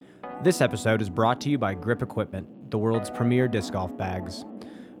This episode is brought to you by Grip Equipment, the world's premier disc golf bags.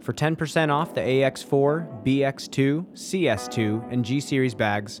 For 10% off the AX4, BX2, CS2, and G Series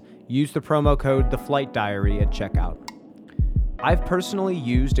bags, use the promo code TheFlightDiary at checkout. I've personally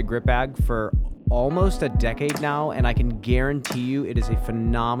used a grip bag for almost a decade now, and I can guarantee you it is a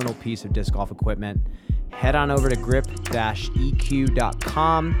phenomenal piece of disc golf equipment. Head on over to grip-eq.com.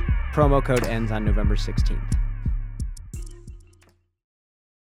 Promo code ends on November 16th.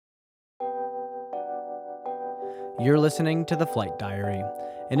 You're listening to The Flight Diary,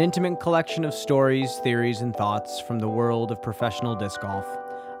 an intimate collection of stories, theories, and thoughts from the world of professional disc golf.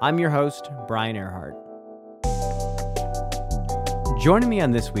 I'm your host, Brian Earhart. Joining me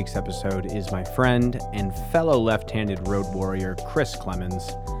on this week's episode is my friend and fellow left-handed road warrior, Chris Clemons.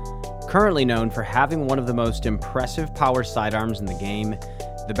 Currently known for having one of the most impressive power sidearms in the game,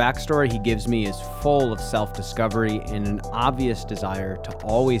 the backstory he gives me is full of self-discovery and an obvious desire to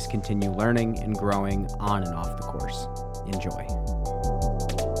always continue learning and growing on and off the course. Enjoy.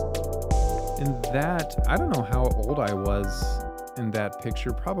 And that, I don't know how old I was in that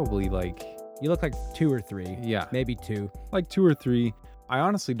picture, probably like... You look like 2 or 3. Yeah. Maybe 2. Like 2 or 3. I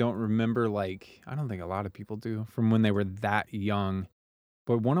honestly don't remember, I don't think a lot of people do, from when they were that young.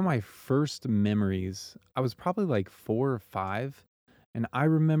 But one of my first memories, I was probably like 4 or 5. And I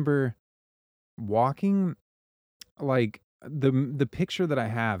remember walking, like, the picture that I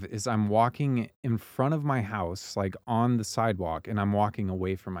have is I'm walking in front of my house, like on the sidewalk, and I'm walking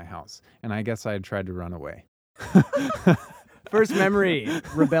away from my house. And I guess I had tried to run away. First memory,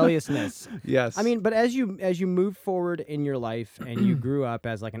 rebelliousness. Yes. I mean, but as you move forward in your life and you grew up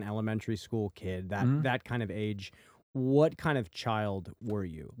as like an elementary school kid, that kind of age, what kind of child were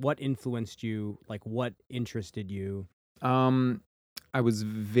you? What influenced you? Like, what interested you? I was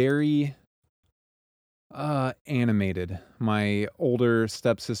very animated. My older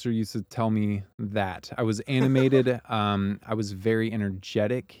stepsister used to tell me that. I was animated. I was very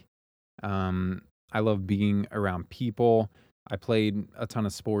energetic. I love being around people. I played a ton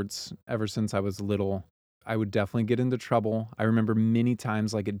of sports ever since I was little. I would definitely get into trouble. I remember many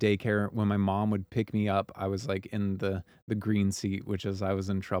times, like at daycare, when my mom would pick me up, I was like in the green seat, which is I was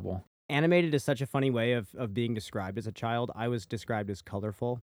in trouble. Animated is such a funny way of being described as a child. I was described as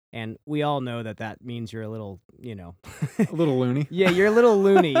colorful, and we all know that means you're a little, a little loony. Yeah, you're a little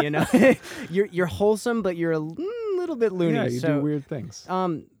loony, You're wholesome, but you're a little bit loony. Yeah, you do weird things.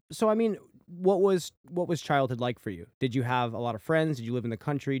 So I mean, what was childhood like for you? Did you have a lot of friends? Did you live in the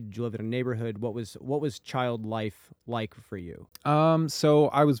country? Did you live in a neighborhood? What was child life like for you? So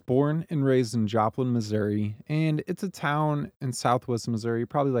I was born and raised in Joplin, Missouri, and it's a town in southwest Missouri,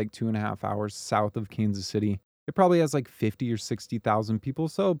 probably like 2.5 hours south of Kansas City. It probably has like 50 or 60,000 people,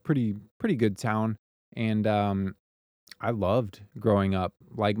 so pretty good town. And I loved growing up.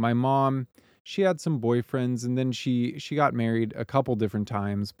 Like my mom, she had some boyfriends, and then she got married a couple different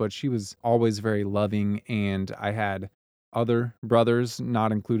times, but she was always very loving. And I had other brothers,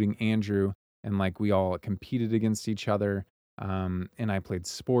 not including Andrew, and like we all competed against each other. And I played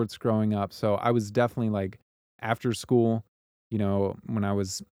sports growing up. So I was definitely like after school, when I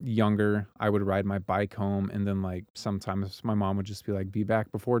was younger, I would ride my bike home, and then like sometimes my mom would just be like, be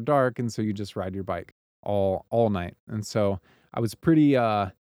back before dark. And so you just ride your bike all night. And so I was pretty,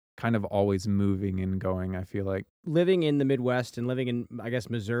 kind of always moving and going, I feel like. Living in the Midwest and living in, I guess,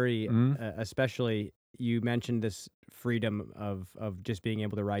 Missouri, especially, you mentioned this freedom of just being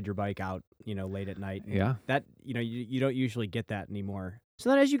able to ride your bike out, late at night. Yeah. That, you don't usually get that anymore. So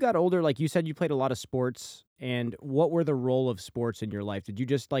then as you got older, like you said, you played a lot of sports. And what were the role of sports in your life? Did you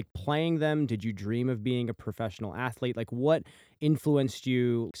just like playing them? Did you dream of being a professional athlete? Like what influenced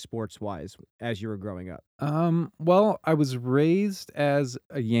you sports-wise as you were growing up? Well, I was raised as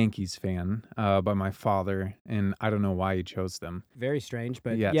a Yankees fan by my father, and I don't know why he chose them. Very strange,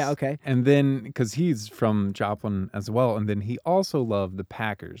 but yes. Yeah, okay. And then, because he's from Joplin as well, and then he also loved the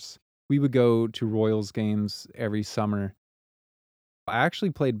Packers. We would go to Royals games every summer. I actually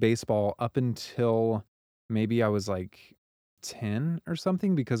played baseball up until maybe I was like 10 or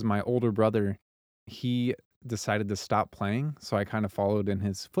something, because my older brother, he decided to stop playing, so I kind of followed in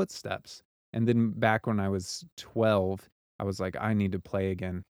his footsteps. And then back when I was 12, I was like, I need to play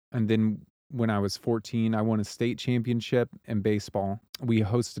again. And then when I was 14, I won a state championship in baseball. We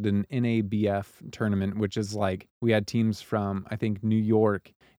hosted an NABF tournament, which is like, we had teams from, I think, New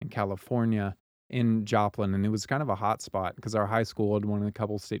York and California in Joplin. And it was kind of a hot spot because our high school had won a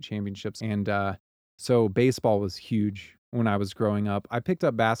couple state championships. And so baseball was huge when I was growing up. I picked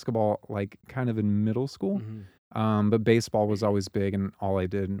up basketball like kind of in middle school. But baseball was always big, and all I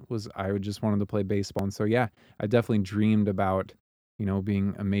did was I would just wanted to play baseball. And so, yeah, I definitely dreamed about,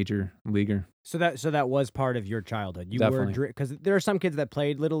 being a major leaguer. So that was part of your childhood. You Definitely. were, because there are some kids that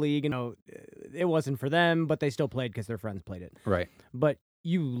played Little League, it wasn't for them, but they still played because their friends played it. Right. But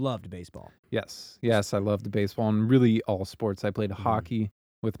you loved baseball. Yes. Yes, I loved baseball and really all sports. I played hockey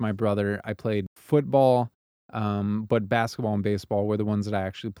with my brother. I played football, but basketball and baseball were the ones that I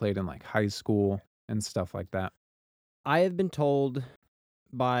actually played in like high school and stuff like that. I have been told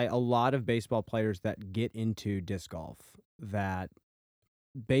by a lot of baseball players that get into disc golf that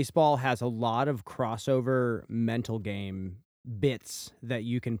baseball has a lot of crossover mental game bits that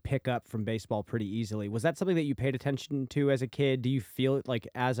you can pick up from baseball pretty easily. Was that something that you paid attention to as a kid? Do you feel like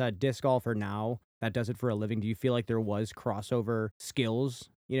as a disc golfer now that does it for a living, do you feel like there was crossover skills,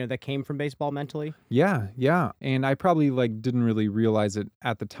 that came from baseball mentally? Yeah, yeah. And I probably didn't really realize it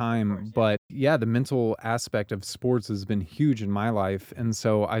at the time, but yeah, the mental aspect of sports has been huge in my life. And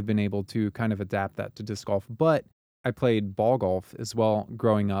so I've been able to kind of adapt that to disc golf. But I played ball golf as well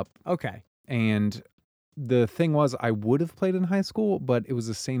growing up. Okay. And the thing was, I would have played in high school, but it was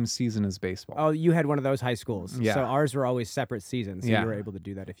the same season as baseball. Oh, you had one of those high schools. Yeah. So ours were always separate seasons. So Yeah. you were able to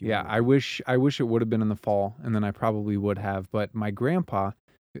do that if you Yeah, wanted. I wish it would have been in the fall, and then I probably would have. But my grandpa,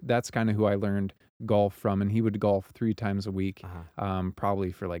 that's kind of who I learned golf from, and he would golf 3 times a week,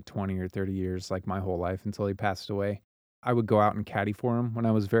 probably for 20 or 30 years, like my whole life until he passed away. I would go out and caddy for him when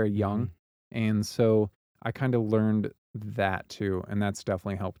I was very young, and so I kind of learned that too, and that's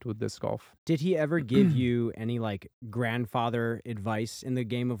definitely helped with disc golf. Did he ever give you any grandfather advice in the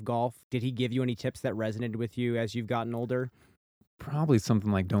game of golf? Did he give you any tips that resonated with you as you've gotten older? Probably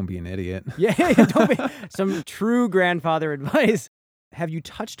something like don't be an idiot. Yeah, don't be some true grandfather advice. Have you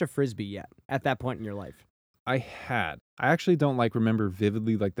touched a Frisbee yet at that point in your life? I had. I actually don't remember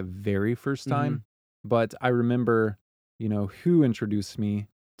vividly the very first time, but I remember, who introduced me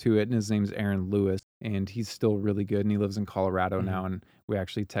to it, and his name's Aaron Lewis, and he's still really good, and he lives in Colorado now, and we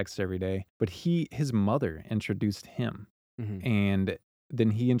actually text every day. But his mother introduced him, and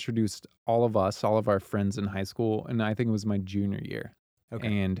then he introduced all of our friends in high school, and I think it was my junior year. Okay.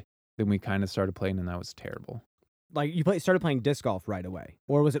 And then we kind of started playing, and that was terrible. You started playing disc golf right away,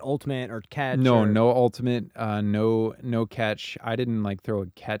 or was it ultimate or catch? No, no ultimate, no catch. I didn't throw a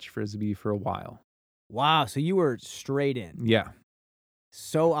catch Frisbee for a while. Wow, so you were straight in. Yeah.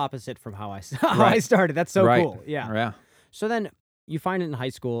 So opposite from how I started. That's so cool. Yeah. Yeah. So So then you find it in high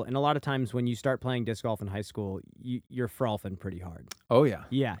school, and a lot of times when you start playing disc golf in high school, you're frolfing pretty hard. Oh yeah.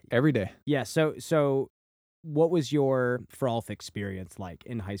 Yeah. Every day. Yeah. So what was your frolf experience like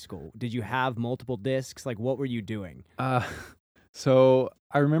in high school? Did you have multiple discs? What were you doing? So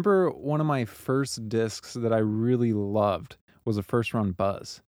I remember one of my first discs that I really loved was a first round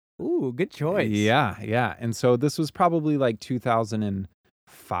Buzz. Ooh, good choice. Yeah, yeah. And so this was probably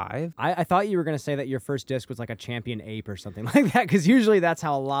 2005. I thought you were going to say that your first disc was like a Champion Ape or something like that, because usually that's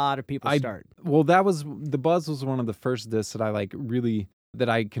how a lot of people start. Well, the Buzz was one of the first discs that I really that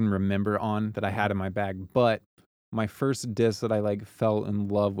I can remember on that I had in my bag. But my first disc that I fell in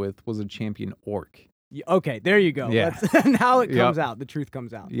love with was a Champion Orc. Okay, there you go. Yeah. Now it comes out. The truth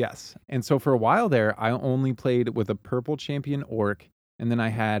comes out. Yes. And so for a while there, I only played with a purple Champion Orc, and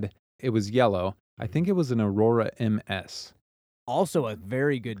then it was yellow. I think it was an Aurora MS. Also a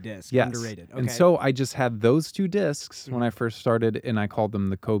very good disc. Yes. Underrated. Okay. And so I just had those 2 discs when I first started, and I called them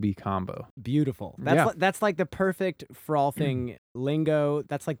the Kobe combo. Beautiful. That's the perfect frolfing lingo.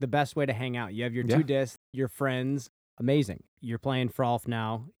 That's the best way to hang out. You have your 2 discs, your friends. Amazing. You're playing frolf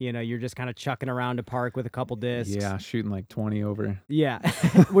now. You're just kind of chucking around a park with a couple discs. Yeah, shooting 20 over. Yeah.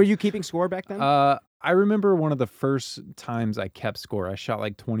 Were you keeping score back then? I remember one of the first times I kept score. I shot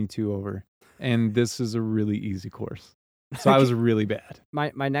 22 over, and this is a really easy course. So I was really bad.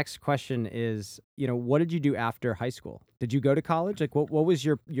 My next question is, what did you do after high school? Did you go to college? What was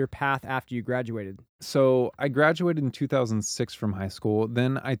your path after you graduated? So I graduated in 2006 from high school.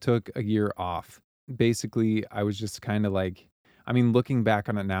 Then I took a year off. Basically, I was just kind of looking back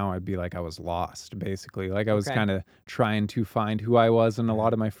on it now, I'd be I was lost, basically. I was kind of trying to find who I was. And a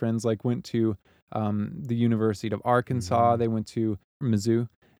lot of my friends went to the University of Arkansas. They went to Mizzou.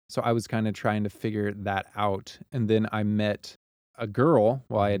 So I was kind of trying to figure that out. And then I met a girl,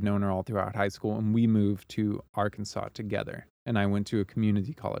 I had known her all throughout high school, and we moved to Arkansas together. And I went to a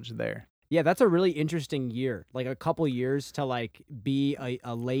community college there. Yeah, that's a really interesting year. A couple years to be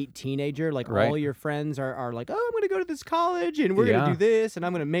a late teenager. All your friends are oh, I'm going to go to this college and we're going to do this and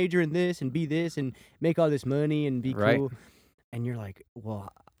I'm going to major in this and be this and make all this money and be cool. And you're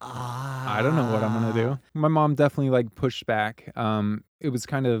well, I don't know what I'm going to do. My mom definitely pushed back. It was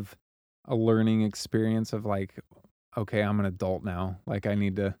kind of a learning experience of okay, I'm an adult now. I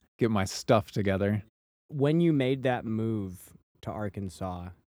need to get my stuff together. When you made that move, to Arkansas,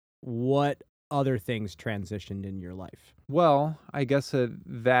 what other things transitioned in your life? Well, I guess at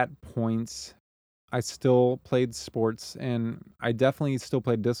that point, I still played sports and I definitely still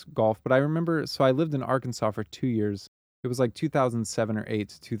played disc golf. But I remember, so I lived in Arkansas for 2 years. It was like 2007 or 8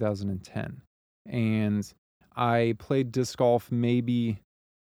 to 2010. And I played disc golf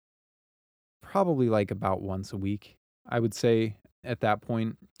probably like about once a week, I would say at that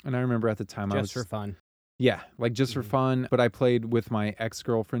point. And I remember at the time Just for fun. yeah, like just for Mhm. fun. But I played with my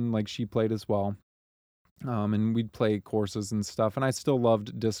ex-girlfriend, like she played as well. And we'd play courses and stuff. And I still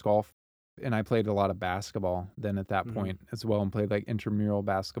loved disc golf. And I played a lot of basketball then at that Mhm. point as well and played like intramural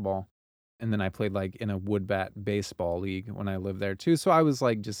basketball. And then I played like in a wood bat baseball league when I lived there too. So I was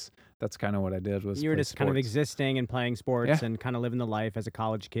like that's kind of what I did was You were play just kind of sports. existing and playing sports Yeah. and kind of living the life as a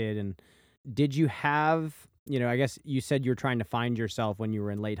college kid. And did you have, I guess you said you were trying to find yourself when you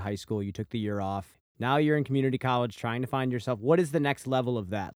were in late high school. You took the year off. Now you're in community college trying to find yourself. What is the next level of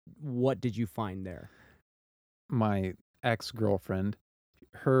that? What did you find there? My ex-girlfriend,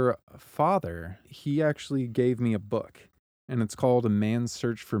 her father, he actually gave me a book and it's called A Man's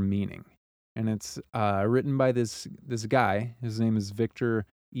Search for Meaning. And it's written by this guy. His name is Viktor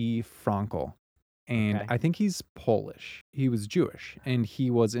E. Frankl. And Okay. I think he's Polish. He was Jewish and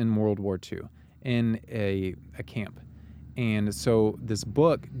he was in World War II in a camp. And so this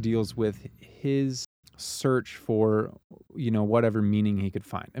book deals with his search for, whatever meaning he could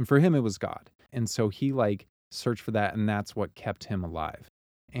find. And for him, it was God. And so he like searched for that and that's what kept him alive.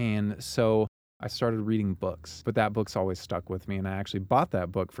 And so I started reading books, but that book's always stuck with me. And I actually bought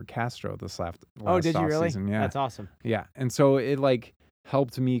that book for Castro this Oh, last did you off really? season. Yeah. That's awesome. Yeah. And so it like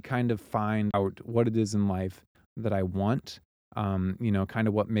helped me kind of find out what it is in life that I want, kind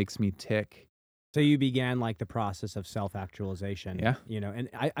of what makes me tick. So you began like the process of self-actualization, Yeah. and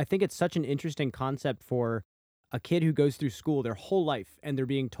I think it's such an interesting concept for a kid who goes through school their whole life and they're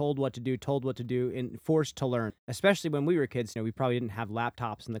being told what to do, and forced to learn. Especially when we were kids, we probably didn't have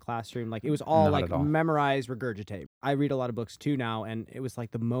laptops in the classroom. Like it was all Not like at all. memorize, regurgitate. I read a lot of books too now, and it was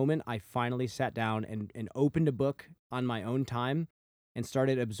like the moment I finally sat down and opened a book on my own time and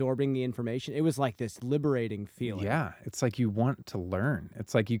started absorbing the information. It was like this liberating feeling. Yeah. It's like you want to learn.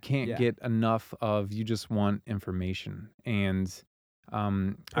 It's like you can't Yeah. get enough of, you just want information. And I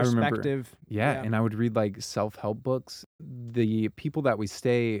remember, Perspective. yeah, and I would read like self-help books. The people that we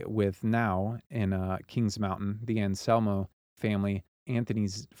stay with now in Kings Mountain, the Anselmo family,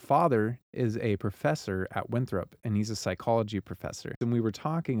 Anthony's father is a professor at Winthrop, and he's a psychology professor. And we were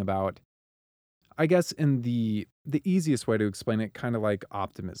talking about, I guess in the easiest way to explain it, kind of like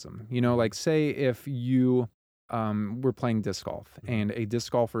optimism. Like say if you were playing disc golf and a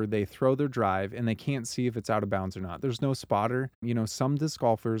disc golfer, they throw their drive and they can't see if it's out of bounds or not. There's no spotter. Some disc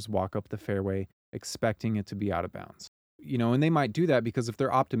golfers walk up the fairway expecting it to be out of bounds. And they might do that because if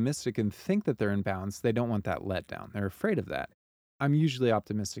they're optimistic and think that they're in bounds, they don't want that letdown. They're afraid of that. I'm usually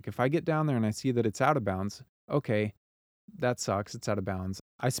optimistic. If I get down there and I see that it's out of bounds, okay, that sucks. It's out of bounds.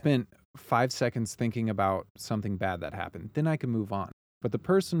 I spent 5 seconds thinking about something bad that happened. Then I can move on. But the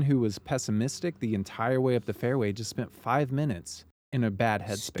person who was pessimistic the entire way up the fairway just spent 5 minutes in a bad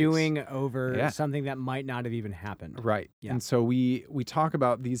headspace. Stewing over Yeah. something that might not have even happened. Right. Yeah. And so we talk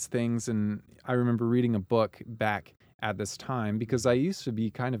about these things, and I remember reading a book back at this time because I used to be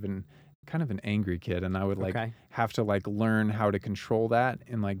kind of an angry kid, and I would like Okay. have to like learn how to control that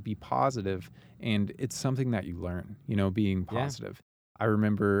and like be positive. And it's something that you learn, being Yeah. positive. I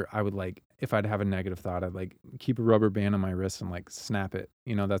remember I would like, if I'd have a negative thought, I'd like keep a rubber band on my wrist and like snap it.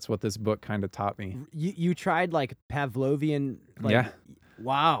 That's what this book kind of taught me. You tried like Pavlovian. Like, Yeah.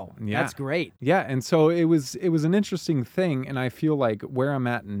 Wow. Yeah. That's great. Yeah, and so it was an interesting thing, and I feel like where I'm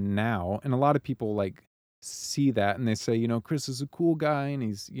at now, and a lot of people like see that and they say, Chris is a cool guy and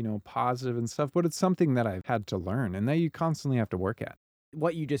he's, positive and stuff, but it's something that I've had to learn and that you constantly have to work at.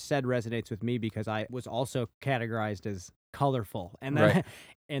 What you just said resonates with me because I was also categorized as colorful, and then Right.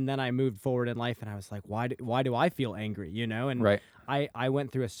 and then I moved forward in life, and I was like, why do I feel angry? And Right. I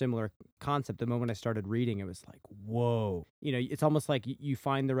went through a similar concept. The moment I started reading, it was like, whoa. It's almost like you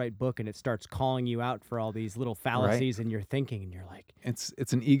find the right book and it starts calling you out for all these little fallacies in your thinking, and you're like, It's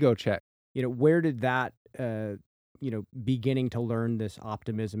an ego check. where did that beginning to learn this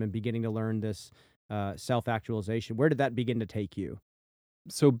optimism and beginning to learn this self-actualization, where did that begin to take you?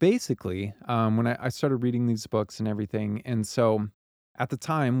 So basically, when I started reading these books and everything, and so at the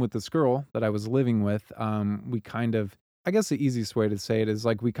time with this girl that I was living with, we kind of, I guess the easiest way to say it is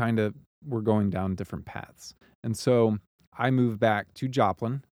like we kind of were going down different paths. And so I moved back to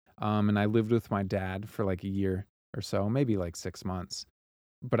Joplin, and I lived with my dad for like a year or so, maybe like 6 months.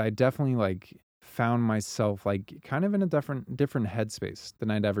 But I definitely like found myself like kind of in a different headspace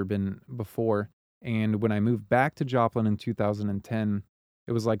than I'd ever been before. And when I moved back to Joplin in 2010,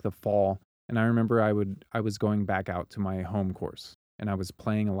 it was like the fall, and I remember I was going back out to my home course, and I was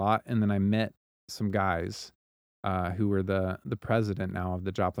playing a lot, and then I met some guys who were the president now of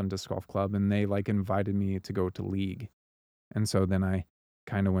the Joplin Disc Golf Club, and they like invited me to go to league. And so then I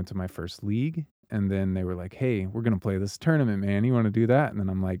kind of went to my first league, and then they were like, "Hey, we're going to play this tournament, man. You want to do that?" And then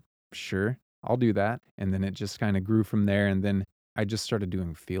I'm like, "Sure, I'll do that." And then it just kind of grew from there. And then I just started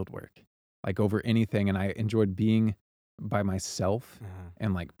doing field work like over anything. And I enjoyed being by myself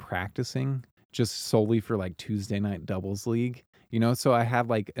and like practicing just solely for like Tuesday night doubles league, So I had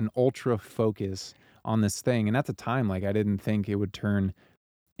like an ultra focus on this thing. And at the time, like I didn't think it would turn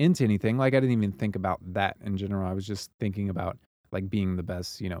into anything. Like I didn't even think about that in general. I was just thinking about like being the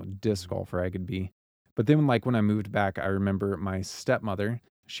best, disc golfer I could be. But then like when I moved back, I remember my stepmother,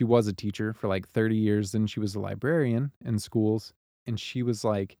 she was a teacher for like 30 years. Then she was a librarian in schools. And she was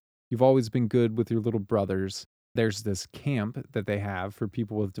like, "You've always been good with your little brothers. There's this camp that they have for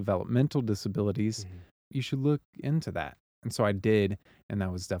people with developmental disabilities. You should look into that." And so I did. And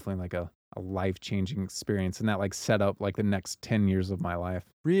that was definitely like a life-changing experience. And that like set up like the next 10 years of my life.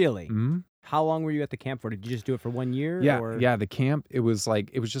 Really? Mm-hmm. How long were you at the camp for? Did you just do it for 1 year? Yeah, or? yeah. The camp, it was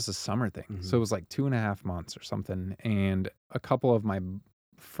just a summer thing. So it was like 2.5 months or something. And a couple of my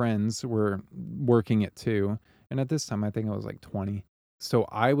friends were working it too. And at this time, I think I was like 20. So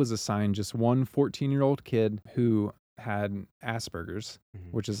I was assigned just one 14-year-old kid who had Asperger's,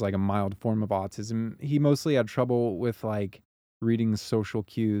 which is like a mild form of autism. He mostly had trouble with like reading social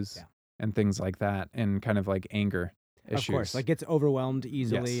cues and things like that, and kind of like anger issues. Of course, like gets overwhelmed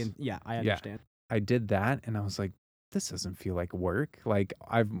easily. Yes. And yeah, I understand. I did that, and I was like, this doesn't feel like work. Like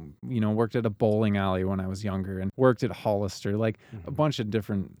I've, worked at a bowling alley when I was younger and worked at Hollister, like a bunch of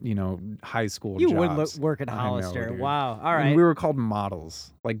different, high school jobs. You would work at Hollister. Dude. Wow. All right. And we were called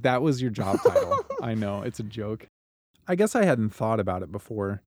models. Like that was your job title. I know, it's a joke. I guess I hadn't thought about it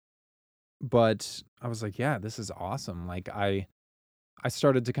before, but I was like, yeah, this is awesome. Like I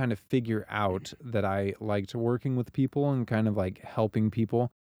started to kind of figure out that I liked working with people and kind of like helping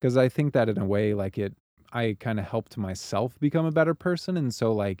people, because I think that in a way, like I kind of helped myself become a better person. And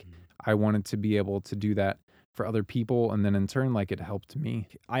so like I wanted to be able to do that for other people. And then in turn, like it helped me.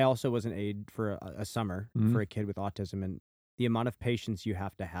 I also was an aide for a summer for a kid with autism, and the amount of patience you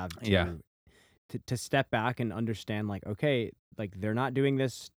have to step back and understand, like, okay, like they're not doing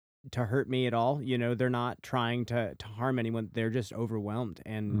this to hurt me at all. They're not trying to harm anyone. They're just overwhelmed.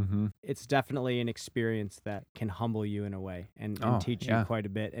 And it's definitely an experience that can humble you in a way and teach you quite a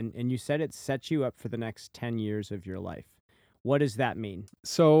bit. And you said it sets you up for the next 10 years of your life. What does that mean?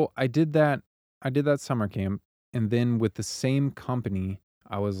 So I did that summer camp. And then with the same company,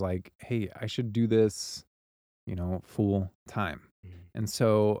 I was like, hey, I should do this, full time. And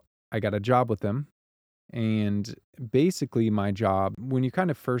so I got a job with them. And basically my job, when you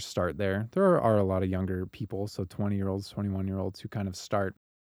kind of first start there are a lot of younger people, so 20-year-olds, 21-year-olds who kind of start.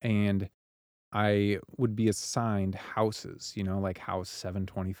 And I would be assigned houses, like house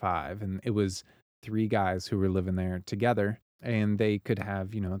 725. And it was 3 guys who were living there together. And they could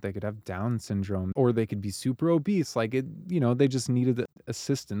have, they could have Down syndrome, or they could be super obese. Like they just needed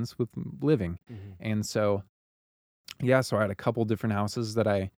assistance with living. And so, so I had a couple different houses that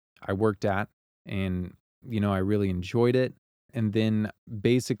I worked at. And, I really enjoyed it. And then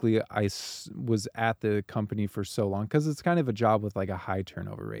basically I was at the company for so long, because it's kind of a job with like a high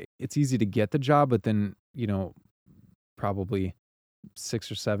turnover rate. It's easy to get the job, but then, probably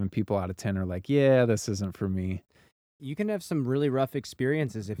 6 or 7 people out of 10 are like, yeah, this isn't for me. You can have some really rough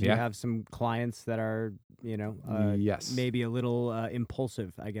experiences if you have some clients that are, yes, maybe a little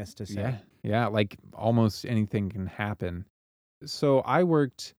impulsive, I guess to say. Yeah, like almost anything can happen. So I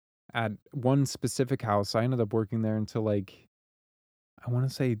worked at one specific house. I ended up working there until like, I want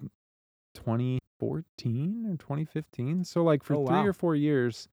to say 2014 or 2015. So like for 3 or 4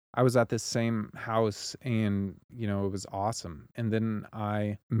 years, I was at this same house, and, it was awesome. And then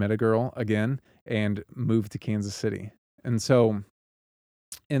I met a girl again and moved to Kansas City. And so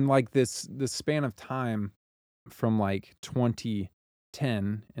in like this span of time from like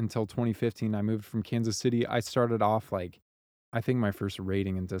 2010 until 2015, I moved from Kansas City. I started off like, I think my first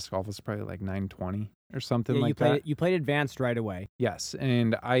rating in disc golf was probably like 920 or something like that. You played advanced right away. Yes.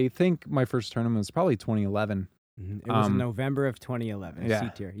 And I think my first tournament was probably 2011. It was in November of 2011. Yeah.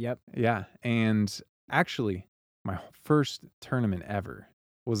 C-tier. Yep. Yeah. And actually, my first tournament ever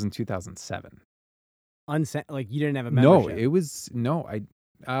was in 2007. Like you didn't have a membership?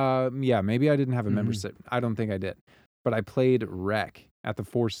 Maybe I didn't have a membership. I don't think I did. But I played rec at the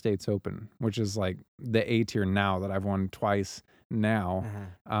 4 States Open, which is like the A tier now that I've won twice now.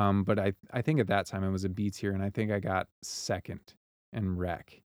 But I think at that time it was a B tier, and I think I got second in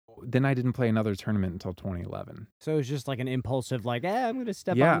rec. Then I didn't play another tournament until 2011. So it was just like an impulsive, like, I'm going to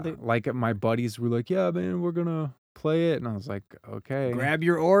step Yeah, on the... like my buddies were like, yeah, man, we're gonna play it. And I was like, okay. Grab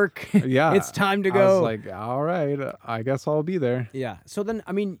your orc. Yeah. It's time to I go. was like, all right, I guess I'll be there. Yeah. So then,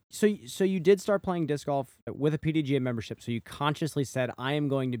 I mean, so you did start playing disc golf with a PDGA membership. So you consciously said, I am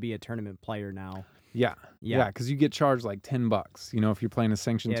going to be a tournament player now. Yeah. Yeah. Because you get charged like $10, if you're playing a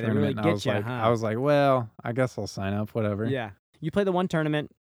sanctioned tournament. Really And I was like, well, I guess I'll sign up, whatever. Yeah. You play the one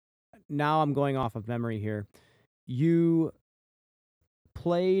tournament. Now I'm going off of memory here. You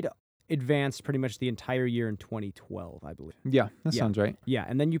played advanced pretty much the entire year in 2012, I believe. Yeah, that sounds right. Yeah,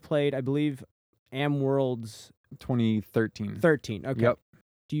 and then you played, I believe, Am Worlds 2013. 13. Okay. Yep.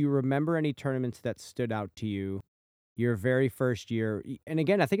 Do you remember any tournaments that stood out to you your very first year? And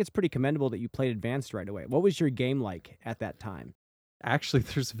again, I think it's pretty commendable that you played advanced right away. What was your game like at that time? Actually,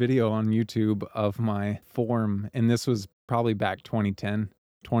 there's a video on YouTube of my form, and this was probably back 2010,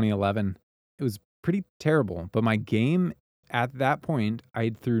 2011. It was pretty terrible, but my game at that point, I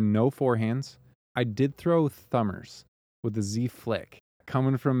threw no forehands. I did throw thumbers with the Z flick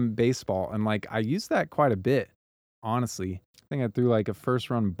coming from baseball, and like I used that quite a bit, honestly. I think I threw like a first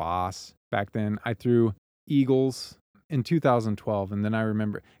run boss back then. I threw eagles in 2012, and then I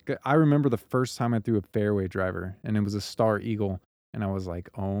remember the first time I threw a fairway driver, and it was a star eagle. And I was like,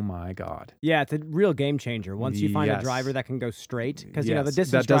 oh my God. Yeah, it's a real game changer. Once you find a driver that can go straight. Because, the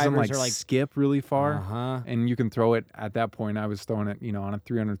distance that doesn't drivers are like... skip really far. And you can throw it. At that point, I was throwing it, on a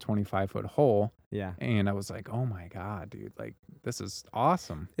 325-foot hole. Yeah. And I was like, oh my God, dude. Like, this is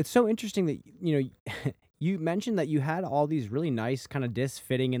awesome. It's so interesting that, you mentioned that you had all these really nice kind of discs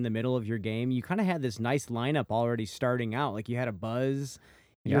fitting in the middle of your game. You kind of had this nice lineup already starting out. Like, you had a buzz.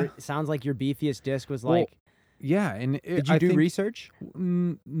 It sounds like your beefiest disc was like... Yeah, and did you do research?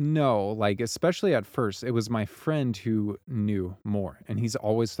 No, like especially at first, it was my friend who knew more, and he's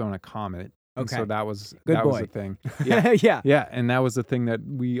always thrown a Comet. Okay, and so that was the thing. Yeah, yeah, and that was the thing that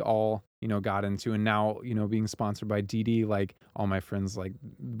we all got into, and now being sponsored by DD, like all my friends, like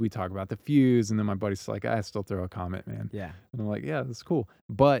we talk about the Fuse, and then my buddy's like, I still throw a Comet, man. Yeah, and I'm like, yeah, that's cool,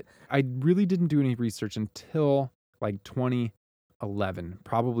 but I really didn't do any research until like 2011,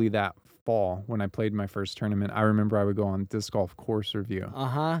 probably that fall when I played my first tournament. I remember I would go on Disc Golf Course Review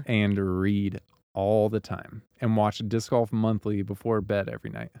and read all the time and watch Disc Golf Monthly before bed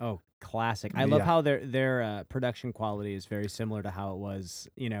every night. Oh, classic. I love how their production quality is very similar to how it was,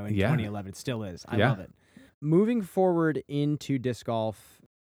 in 2011. It still is. I love it. Moving forward into disc golf,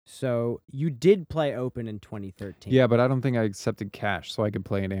 so you did play Open in 2013. Yeah, but I don't think I accepted cash so I could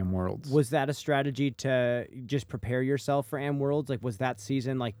play at Am Worlds. Was that a strategy to just prepare yourself for Am Worlds? Like, was that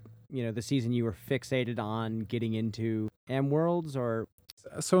season like, the season you were fixated on getting into Am Worlds, or?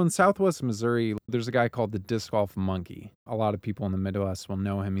 So in Southwest Missouri, there's a guy called the Disc Golf Monkey. A lot of people in the Midwest will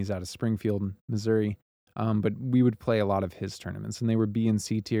know him. He's out of Springfield, Missouri. But we would play a lot of his tournaments, and they were B and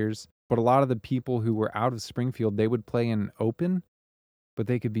C tiers. But a lot of the people who were out of Springfield, they would play in Open, but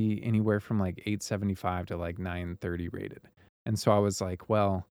they could be anywhere from like 875 to like 930 rated. And so I was like,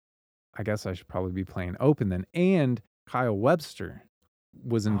 well, I guess I should probably be playing Open then. And Kyle Webster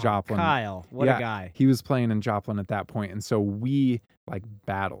was in Joplin. Kyle, what a guy. He was playing in Joplin at that point. And so we like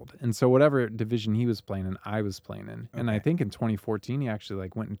battled. And so whatever division he was playing in, I was playing in. Okay. And I think in 2014, he actually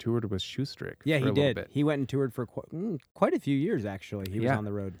like went and toured with Shoestrick. Yeah, he did. Bit. He went and toured for quite a few years, actually. He was on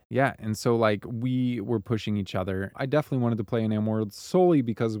the road. Yeah. And so like we were pushing each other. I definitely wanted to play in Am Worlds solely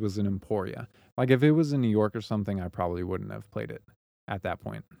because it was in Emporia. Like if it was in New York or something, I probably wouldn't have played it at that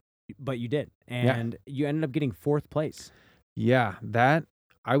point. But you did. And you ended up getting 4th place. Yeah,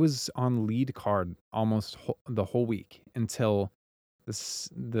 I was on lead card almost the whole week until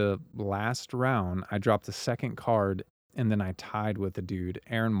the last round. I dropped the second card, and then I tied with a dude,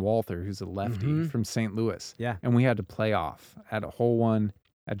 Aaron Walther, who's a lefty from St. Louis. Yeah. And we had to play off at a hole 1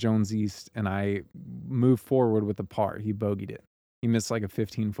 at Jones East, and I moved forward with the par. He bogeyed it. He missed like a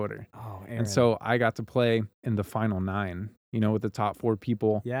 15-footer. Oh, Aaron. And so I got to play in the final 9, with the top 4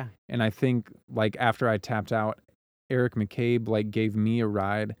 people. Yeah. And I think like after I tapped out, Eric McCabe like gave me a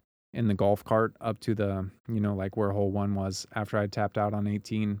ride in the golf cart up to the, like where hole 1 was after I tapped out on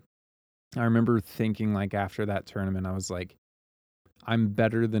 18. I remember thinking like after that tournament, I was like, I'm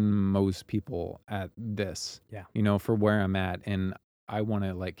better than most people at this, for where I'm at. And I want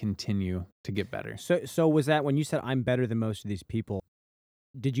to like continue to get better. So was that when you said I'm better than most of these people?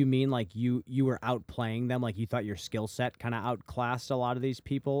 Did you mean like you were outplaying them, like you thought your skill set kind of outclassed a lot of these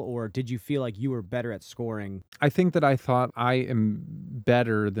people, or did you feel like you were better at scoring? I think that I thought I am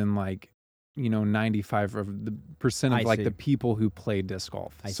better than 95 of the percent I of like see. the people who play disc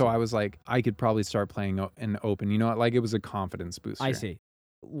golf. I So see. I was like, I could probably start playing an open. Like it was a confidence booster. I see.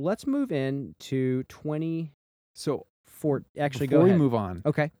 Let's move in to 24. So Actually, before go we ahead. move on,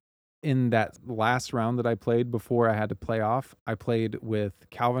 Okay. in that last round that I played before I had to play off, I played with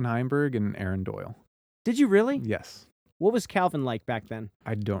Calvin Heimberg and Aaron Doyle. Did you really? Yes. What was Calvin like back then?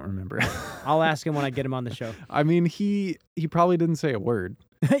 I don't remember. I'll ask him when I get him on the show. I mean, he probably didn't say a word.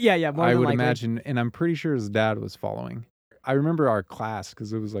 Yeah, more I than would likely. imagine, and I'm pretty sure his dad was following. I remember our class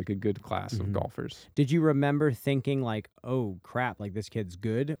because it was like a good class of golfers. Did you remember thinking like, oh crap, like this kid's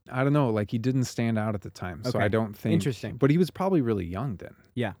good? I don't know, like he didn't stand out at the time, so Okay. I don't think. Interesting. But he was probably really young then.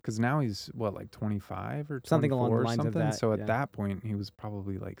 Yeah. Because now he's what, like 25 or 24 Something along the or lines of something. that, So yeah. at that point, he was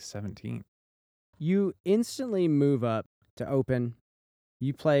probably like 17. You instantly move up to open.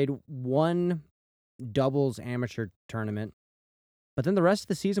 You played one doubles amateur tournament, but then the rest of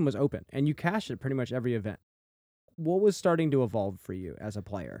the season was open, and you cashed at pretty much every event. What was starting to evolve for you as a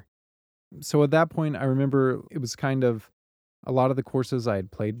player? So at that point, I remember it was kind of a lot of the courses I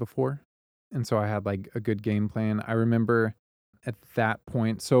had played before. And so I had like a good game plan. I remember at that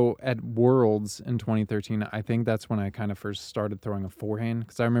point, so at Worlds in 2013, I think that's when I kind of first started throwing a forehand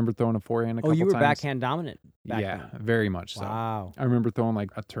because I remember throwing a forehand a couple times. Oh, you were backhand dominant back Yeah, then. very much so. Wow. I remember throwing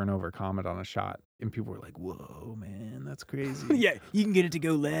like a turnover comet on a shot and people were like, whoa, man, that's crazy. Yeah, you can get it to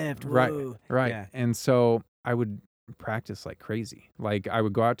go left. Right, Whoa. right. Yeah. And so I would practice like crazy. Like I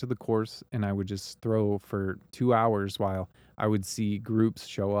would go out to the course and I would just throw for 2 hours while I would see groups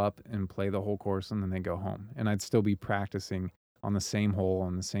show up and play the whole course and then they go home. And I'd still be practicing on the same hole,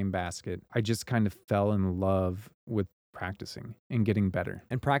 on the same basket. I just kind of fell in love with practicing and getting better.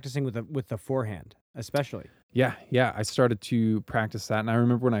 And practicing with the forehand, especially. Yeah. I started to practice that. And I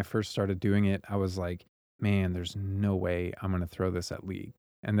remember when I first started doing it, I was like, man, there's no way I'm going to throw this at league.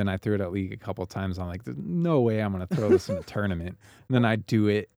 And then I threw it at league a couple of times. I'm like, there's no way I'm going to throw this in a tournament. And then I do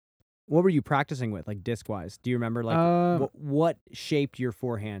it. What were you practicing with, like disc-wise? Do you remember, like, what shaped your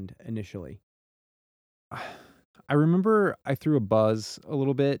forehand initially? I remember I threw a buzz a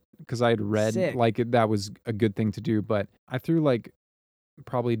little bit because I had read Sick. like that was a good thing to do. But I threw like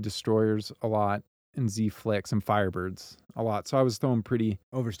probably destroyers a lot and Z flicks and firebirds a lot. So I was throwing pretty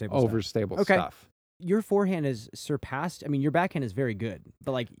Overstable stuff. Your forehand is surpassed. I mean, your backhand is very good,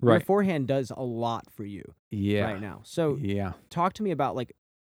 but like your Right. forehand does a lot for you right now. So Yeah. talk to me about like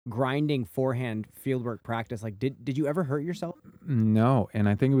grinding forehand fieldwork practice. Like, did you ever hurt yourself? No. And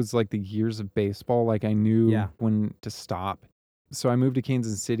I think it was like the years of baseball. Like I knew Yeah. when to stop. So I moved to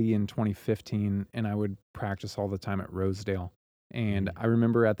Kansas City in 2015 and I would practice all the time at Rosedale. And I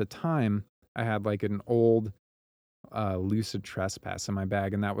remember at the time I had like an old Lucid Trespass in my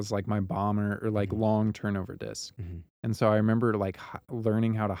bag, and that was like my bomber or like long turnover disc. And so I remember like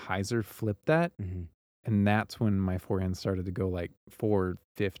learning how to hyzer flip that, and that's when my forehand started to go like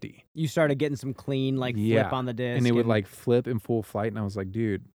 450. You started getting some clean like flip on the disc, and it would like flip in full flight, and I was like,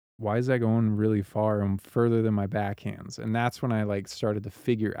 dude, why is that going really far and further than my backhands? And that's when I like started to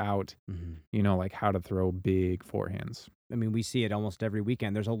figure out, like how to throw big forehands. I mean, we see it almost every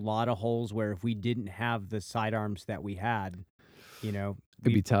weekend. There's a lot of holes where if we didn't have the sidearms that we had, it'd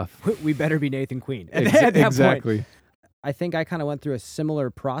be tough. We better be Nathan Queen at that exactly. point. I think I kind of went through a similar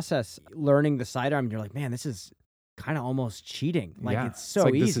process learning the sidearm. And you're like, man, this is kind of almost cheating. Like it's so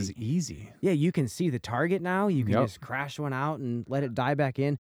like, easy. This is easy. Yeah, you can see the target now. You can just crash one out and let it die back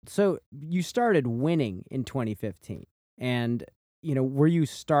in. So you started winning in 2015. And were you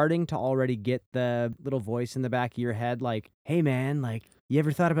starting to already get the little voice in the back of your head like, hey, man, like, you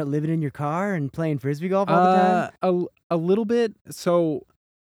ever thought about living in your car and playing Frisbee golf all the time? A little bit. So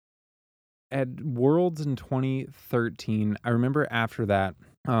at Worlds in 2013, I remember after that,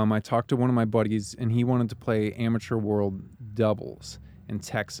 I talked to one of my buddies, and he wanted to play Amateur World doubles in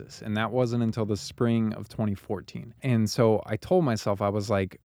Texas. And that wasn't until the spring of 2014. And so I told myself, I was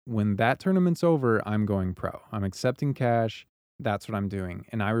like, when that tournament's over, I'm going pro. I'm accepting cash. That's what I'm doing.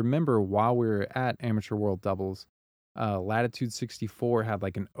 And I remember while we were at Amateur World Doubles, Latitude 64 had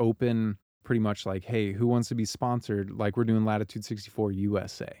like an open, pretty much like, hey, who wants to be sponsored? Like we're doing Latitude 64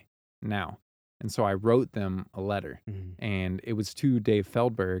 USA now. And so I wrote them a letter, and it was to Dave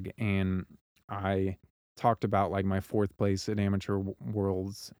Feldberg, and I talked about like my 4th place at Amateur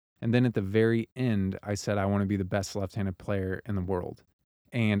Worlds. And then at the very end, I said, I want to be the best left-handed player in the world.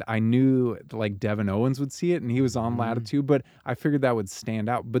 And I knew like Devin Owens would see it and he was on latitude, but I figured that would stand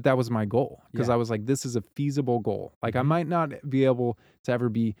out. But that was my goal because I was like, this is a feasible goal. Like I might not be able to ever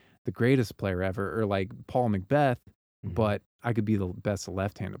be the greatest player ever or like Paul Macbeth, but I could be the best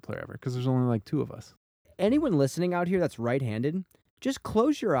left-handed player ever because there's only like 2 of us. Anyone listening out here that's right-handed, just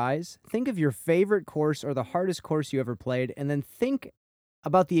close your eyes, think of your favorite course or the hardest course you ever played, and then think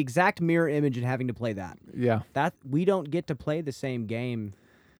about the exact mirror image and having to play that. Yeah. That we don't get to play the same game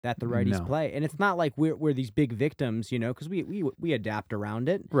that the righties play. And it's not like we're these big victims, you know, because we adapt around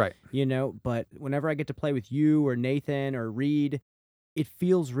it. Right. You know, but whenever I get to play with you or Nathan or Reed, it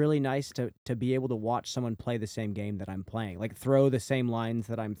feels really nice to be able to watch someone play the same game that I'm playing, like throw the same lines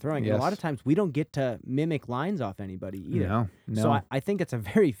that I'm throwing. Yes. And a lot of times we don't get to mimic lines off anybody either. No. So I think it's a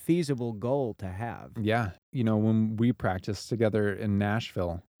very feasible goal to have. Yeah. You know, when we practiced together in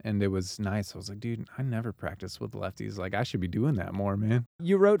Nashville and it was nice, I was like, dude, I never practiced with lefties. Like, I should be doing that more, man.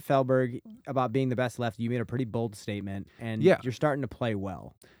 You wrote Felberg about being the best lefty. You made a pretty bold statement, and you're starting to play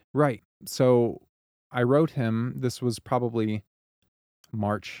well. Right. So I wrote him, this was probably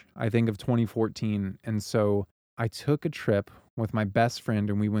March, I think, of 2014. And so I took a trip with my best friend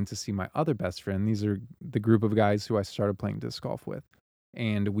and we went to see my other best friend. These are the group of guys who I started playing disc golf with.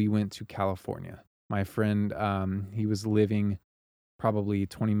 And we went to California. My friend, he was living probably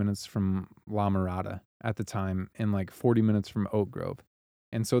 20 minutes from La Mirada at the time and like 40 minutes from Oak Grove.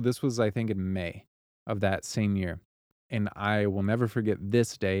 And so this was, I think, in May of that same year. And I will never forget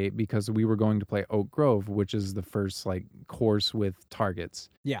this day because we were going to play Oak Grove, which is the first like course with targets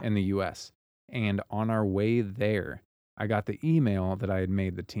in the US. And on our way there, I got the email that I had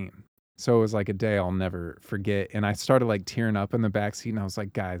made the team. So it was like a day I'll never forget. And I started like tearing up in the backseat and I was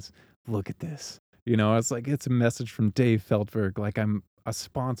like, guys, look at this. You know, it's like, it's a message from Dave Feldberg. Like I'm a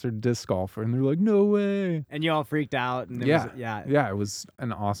sponsored disc golfer. And they're like, no way. And you all freaked out. And it was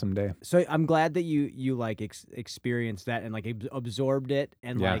an awesome day. So I'm glad that you like experienced that and like absorbed it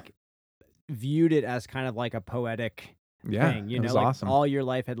and like viewed it as kind of like a poetic thing. You know, was like awesome. all your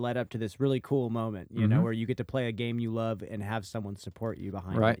life had led up to this really cool moment, you know, where you get to play a game you love and have someone support you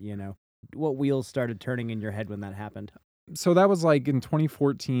behind it, you know. What wheels started turning in your head when that happened? So that was like in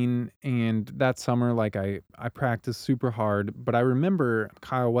 2014, and that summer, like I practiced super hard, but I remember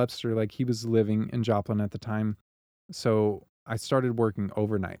Kyle Webster, like he was living in Joplin at the time. So I started working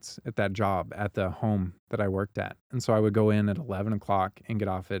overnights at that job at the home that I worked at. And so I would go in at 11 o'clock and get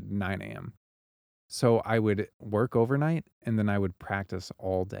off at 9 a.m. So I would work overnight and then I would practice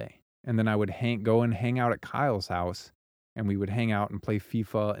all day. And then I would go and hang out at Kyle's house and we would hang out and play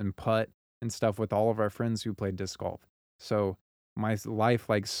FIFA and putt and stuff with all of our friends who played disc golf. So my life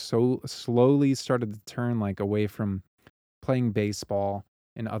like so slowly started to turn like away from playing baseball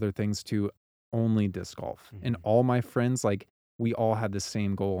and other things to only disc golf. And all my friends, like we all had the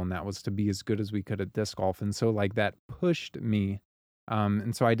same goal, and that was to be as good as we could at disc golf. And so like that pushed me.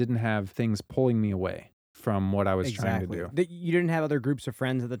 And so I didn't have things pulling me away from what I was trying to do. You didn't have other groups of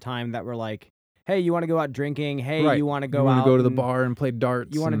friends at the time that were like, hey, you want to go out drinking? Hey, you want to go to the bar and play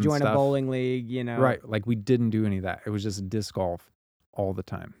darts? You want to join a bowling league, you know? Right. Like we didn't do any of that. It was just disc golf all the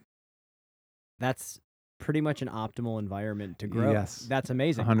time. That's pretty much an optimal environment to grow. Yes. That's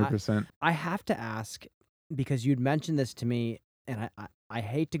amazing. 100%. I have to ask, because you'd mentioned this to me, and I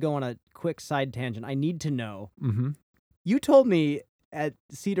hate to go on a quick side tangent. I need to know. You told me at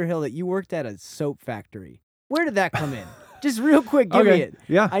Cedar Hill that you worked at a soap factory. Where did that come in? Just real quick, give me it.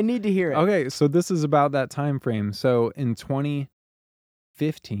 Yeah. I need to hear it. Okay, so this is about that time frame. So in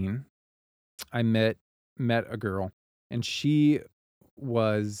 2015, I met a girl, and she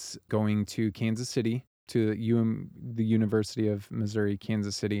was going to Kansas City, to the University of Missouri,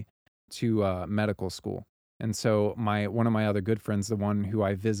 Kansas City, to medical school. And so one of my other good friends, the one who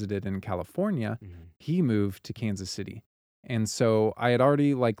I visited in California, he moved to Kansas City. And so I had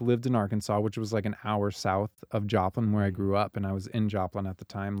already like lived in Arkansas, which was like an hour south of Joplin where I grew up. And I was in Joplin at the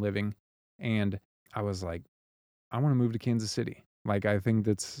time living. And I was like, I want to move to Kansas City. Like, I think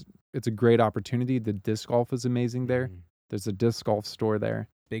it's a great opportunity. The disc golf is amazing there. There's a disc golf store there.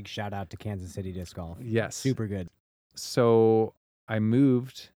 Big shout out to Kansas City Disc Golf. Yes. Super good. So I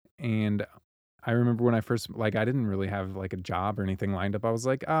moved, and I remember when I first, like, I didn't really have like a job or anything lined up. I was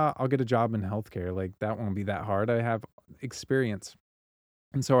like, I'll get a job in healthcare. Like, that won't be that hard. I have experience.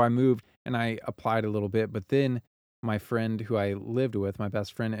 And so I moved and I applied a little bit, but then my friend who I lived with, my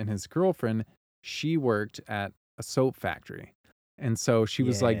best friend, and his girlfriend, she worked at a soap factory. And so she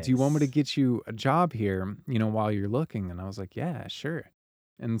was like, do you want me to get you a job here, you know, while you're looking? And I was like, yeah, sure.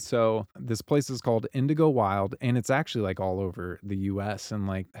 And so this place is called Indigo Wild, and it's actually like all over the US and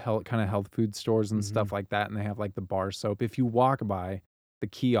like kind of health food stores and stuff like that. And they have like the bar soap. If you walk by, the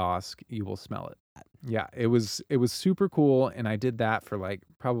kiosk, you will smell it. Yeah, it was super cool, and I did that for like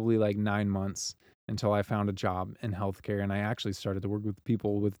probably like 9 months until I found a job in healthcare, and I actually started to work with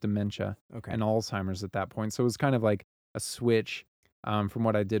people with dementia Okay. and Alzheimer's at that point. So it was kind of like a switch from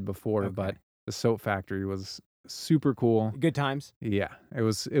what I did before, Okay. but the soap factory was super cool. Good times. Yeah, it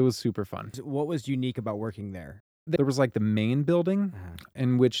was super fun. What was unique about working there? There was like the main building Uh-huh.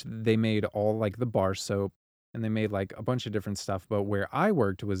 in which they made all like the bar soap and they made like a bunch of different stuff. But where I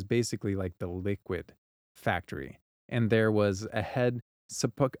worked was basically like the liquid factory. And there was a head sa-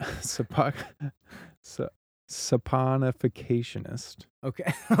 saponificationist.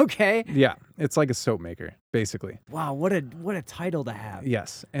 Okay. Okay. Yeah, it's like a soap maker, basically. Wow, what a title to have.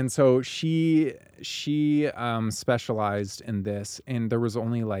 Yes. And so she specialized in this, and there was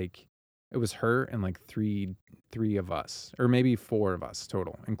only like it was her and like three of us, or maybe four of us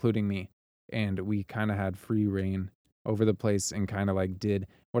total, including me. And we kind of had free reign over the place and kind of like did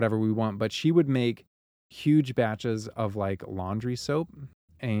whatever we want. But she would make huge batches of like laundry soap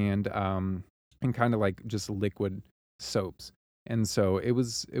and kind of like just liquid soaps. And so it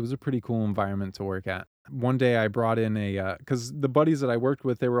was a pretty cool environment to work at. One day I brought in because the buddies that I worked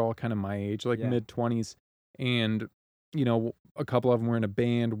with, they were all kind of my age, like Yeah. mid-20s. And, a couple of them were in a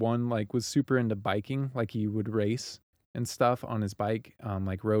band. One like was super into biking, like he would race and stuff on his bike,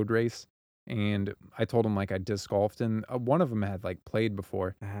 like road race. And I told him like I disc golfed, and one of them had like played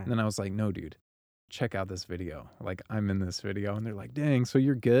before. Uh-huh. And then I was like, no, dude, check out this video. Like I'm in this video. And they're like, dang, so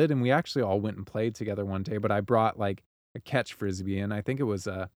you're good. And we actually all went and played together one day, but I brought like a catch frisbee, and I think it was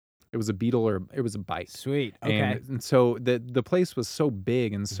a beetle, or it was a bike. Sweet. Okay. And so the place was so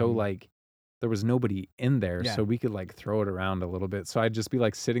big and so Mhm. like there was nobody in there, Yeah. so we could like throw it around a little bit. So I'd just be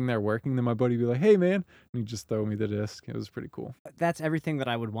like sitting there working, then my buddy would be like, "Hey man," and he'd just throw me the disc. It was pretty cool. That's everything that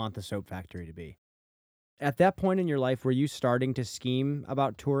I would want the soap factory to be. At that point in your life, were you starting to scheme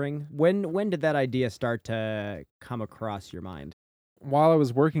about touring? When did that idea start to come across your mind? While I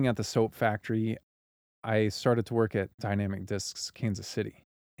was working at the soap factory, I started to work at Dynamic Discs Kansas City,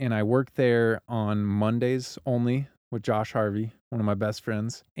 and I worked there on Mondays only with Josh Harvey, one of my best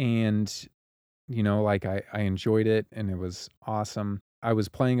friends. And like I enjoyed it, and it was awesome. I was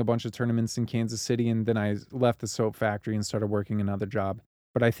playing a bunch of tournaments in Kansas City, and then I left the soap factory and started working another job.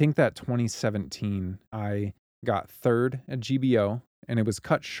 But I think that 2017, I got third at GBO, and it was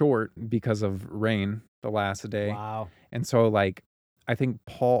cut short because of rain the last day. Wow. And so like, I think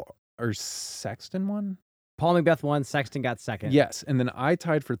Paul or Sexton won. Paul Macbeth won, Sexton got second. Yes. And then I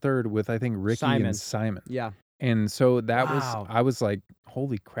tied for third with, I think, Ricky Simon. and Simon. Yeah. And so that Wow. I was like,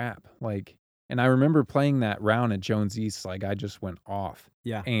 holy crap. Like, and I remember playing that round at Jones East, like I just went off.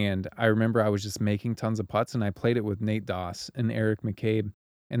 Yeah. And I remember I was just making tons of putts, and I played it with Nate Doss and Eric McCabe,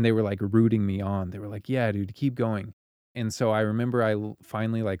 and they were like rooting me on. They were like, yeah, dude, keep going. And so I remember I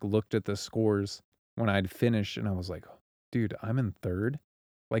finally like looked at the scores when I'd finished, and I was like, dude, I'm in third.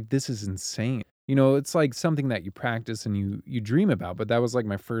 Like, this is insane. It's like something that you practice and you dream about, but that was like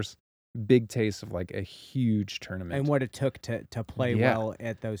my first big taste of like a huge tournament. And what it took to play Yeah. well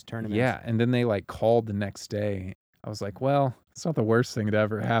at those tournaments. Yeah. And then they like called the next day. I was like, well, it's not the worst thing to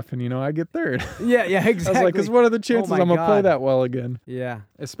ever happen. I get third. Yeah, yeah, I was exactly. like, because what are the chances my I'm going to play God. that well again? Yeah.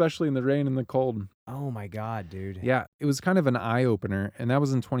 Especially in the rain and the cold. Oh my God, dude. Yeah. It was kind of an eye opener. And that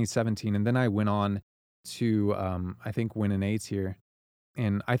was in 2017. And then I went on to, I think, win an eights here.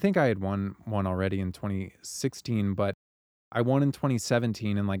 And I think I had won one already in 2016, but I won in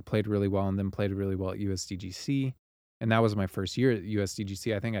 2017 and like played really well, and then played really well at USDGC. And that was my first year at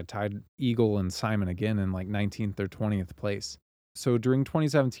USDGC. I think I tied Eagle and Simon again in like 19th or 20th place. So during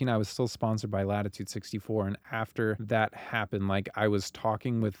 2017, I was still sponsored by Latitude 64. And after that happened, like I was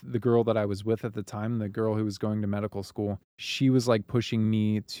talking with the girl that I was with at the time, the girl who was going to medical school. She was like pushing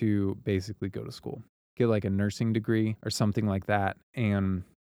me to basically go to school, get like a nursing degree or something like that. And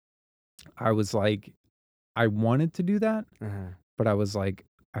I was like, I wanted to do that, Uh-huh. but I was like,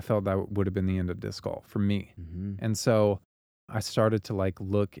 I felt that would have been the end of disc golf for me. Mm-hmm. And so I started to like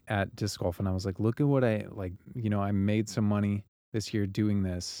look at disc golf, and I was like, look at what I like, I made some money this year doing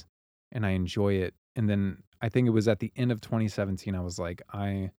this, and I enjoy it. And then I think it was at the end of 2017, I was like,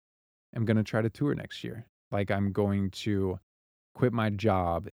 I am going to try to tour next year. Like I'm going to quit my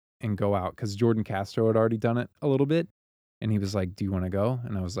job and go out, because Jordan Castro had already done it a little bit. And he was like, do you want to go?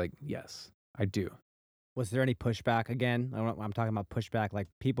 And I was like, yes, I do. Was there any pushback again? I'm talking about pushback, like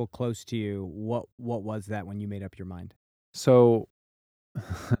people close to you. What was that when you made up your mind? So,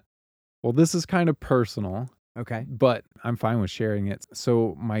 well, this is kind of personal, Okay. but I'm fine with sharing it.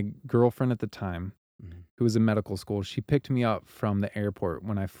 So my girlfriend at the time, Mhm. who was in medical school, she picked me up from the airport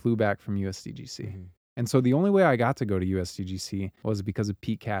when I flew back from USDGC. Mhm. And so the only way I got to go to USDGC was because of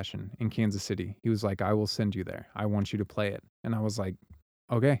Pete Cashin in Kansas City. He was like, I will send you there. I want you to play it. And I was like,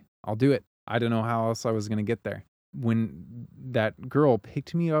 okay, I'll do it. I don't know how else I was going to get there. When that girl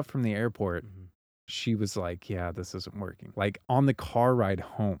picked me up from the airport, she was like, yeah, this isn't working. Like on the car ride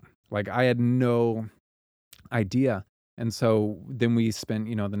home, like I had no idea. And so then we spent,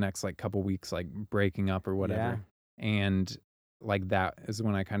 the next like couple weeks like breaking up or whatever. And like that is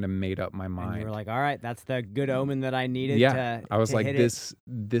when I kind of made up my mind. And you were like, all right, that's the good omen that I needed to I was to like, hit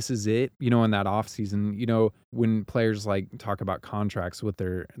this is it. In that off season, when players like talk about contracts with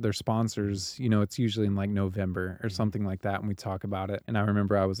their sponsors, it's usually in like November or something like that. And we talk about it. And I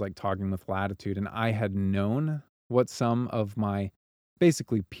remember I was like talking with Latitude, and I had known what some of my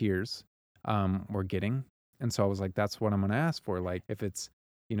basically peers were getting. And so I was like, that's what I'm going to ask for. Like if it's,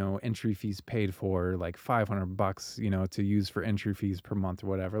 entry fees paid for, like $500, to use for entry fees per month or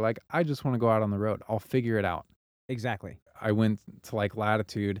whatever. Like, I just want to go out on the road. I'll figure it out. Exactly. I went to like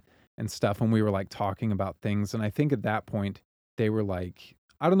Latitude and stuff when we were like talking about things. And I think at that point they were like,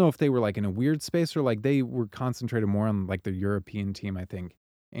 I don't know if they were like in a weird space or like they were concentrated more on like the European team, I think.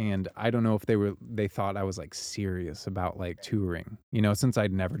 And I don't know if they thought I was like serious about like touring, since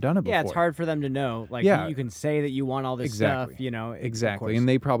I'd never done it before. Yeah, it's hard for them to know. Like, you can say that you want all this stuff, Exactly. And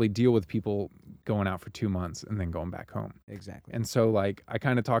they probably deal with people going out for 2 months and then going back home. Exactly. And so like I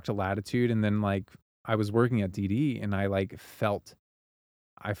kind of talked to Latitude, and then like I was working at DD, and I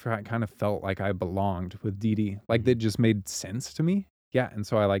kind of felt like I belonged with DD. Like that just made sense to me. Yeah, and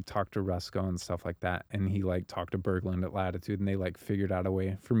so I like talked to Rusko and stuff like that, and he like talked to Berglund at Latitude, and they like figured out a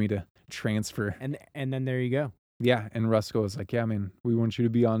way for me to transfer. And then there you go. Yeah, and Rusko was like, yeah, man, we want you to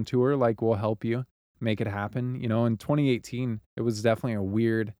be on tour. Like, we'll help you make it happen. In 2018, it was definitely a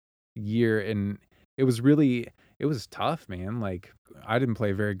weird year, and it was tough, man. Like, I didn't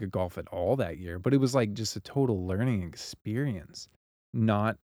play very good golf at all that year, but it was like just a total learning experience.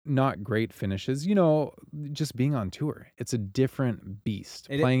 Not great finishes, just being on tour. It's a different beast.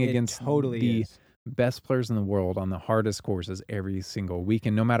 Playing against the best players in the world on the hardest courses every single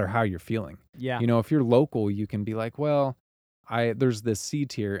weekend, no matter how you're feeling. Yeah. If you're local, you can be like, well, there's this C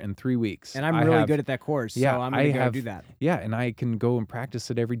tier in 3 weeks. And I'm really good at that course, so I'm going to go do that. Yeah, and I can go and practice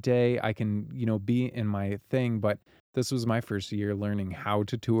it every day. I can, be in my thing, but this was my first year learning how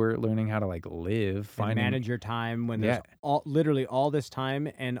to tour, learning how to like live, and manage your time when there's literally all this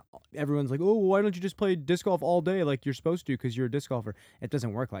time, and everyone's like, oh, why don't you just play disc golf all day like you're supposed to because you're a disc golfer? It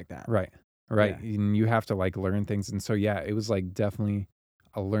doesn't work like that. Right. Yeah. And you have to like learn things. And so, yeah, it was like definitely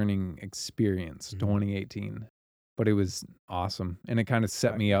a learning experience, 2018. But it was awesome. And it kind of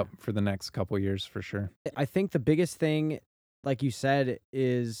set me up for the next couple of years for sure. I think the biggest thing, like you said,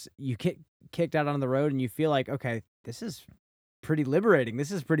 is you get kicked out on the road and you feel like, okay, this is pretty liberating.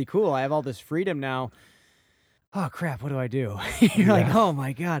 This is pretty cool. I have all this freedom now. Oh, crap. What do I do? You're like, oh,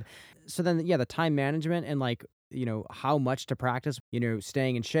 my God. So then, the time management and like, how much to practice,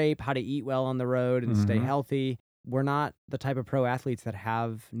 staying in shape, how to eat well on the road and stay healthy. We're not the type of pro athletes that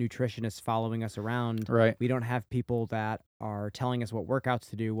have nutritionists following us around. Right. We don't have people that are telling us what workouts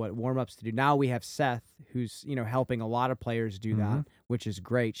to do, what warm-ups to do. Now we have Seth, who's, helping a lot of players do that, which is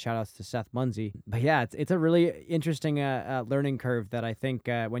great. Shout outs to Seth Munsey. But yeah, it's a really interesting learning curve that I think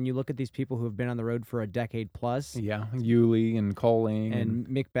when you look at these people who have been on the road for a decade plus. Yeah, Yuli and Coling. And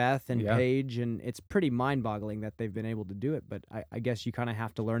Macbeth and Paige, and it's pretty mind-boggling that they've been able to do it. But I guess you kind of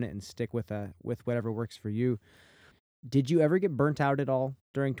have to learn it and stick with whatever works for you. Did you ever get burnt out at all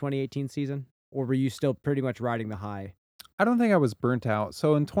during 2018 season? Or were you still pretty much riding the high? I don't think I was burnt out.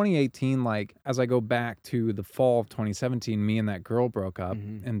 So in 2018, like as I go back to the fall of 2017, me and that girl broke up.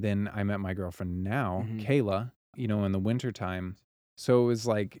 And then I met my girlfriend now, Kayla, in the wintertime. So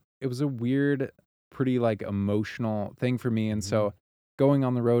it was a weird, pretty like emotional thing for me. And so going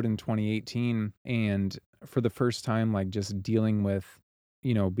on the road in 2018 and for the first time, like just dealing with,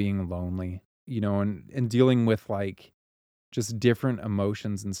 being lonely, and dealing with like just different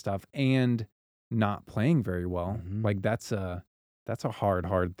emotions and stuff and not playing very well. Like that's a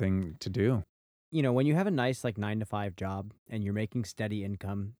hard thing to do. When you have a nice like 9-to-5 job and you're making steady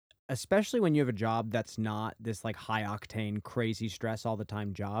income, especially when you have a job that's not this like high octane, crazy stress all the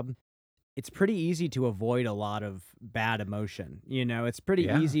time job, it's pretty easy to avoid a lot of bad emotion. It's pretty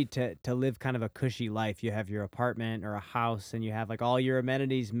easy to live kind of a cushy life. You have your apartment or a house and you have like all your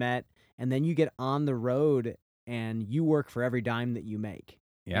amenities met, and then you get on the road and you work for every dime that you make.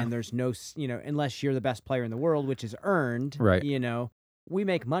 Yeah. And there's no, unless you're the best player in the world, which is earned, right. We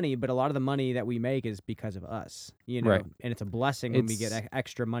make money, but a lot of the money that we make is because of us, right. And it's a blessing when we get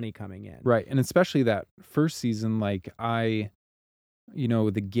extra money coming in. Right. And especially that first season, like the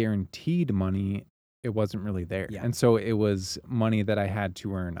guaranteed money it wasn't really there. Yeah. And so it was money that I had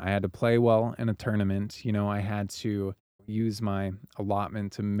to earn. I had to play well in a tournament. I had to use my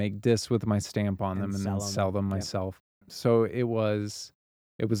allotment to make discs with my stamp on them and then sell them myself. So it was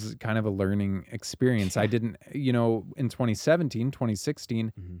kind of a learning experience. I didn't, in 2017,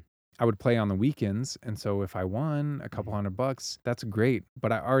 2016, I would play on the weekends. And so if I won a couple $100, that's great.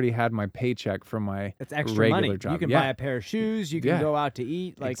 But I already had my paycheck from my It's extra regular money. job. You can buy a pair of shoes. You can go out to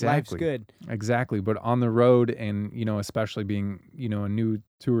eat. Like, life's good. Exactly. But on the road and, especially being, a new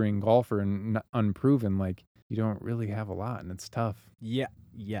touring golfer and unproven, like, you don't really have a lot and it's tough. Yeah.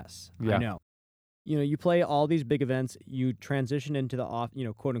 Yes. Yeah. I know. You play all these big events. You transition into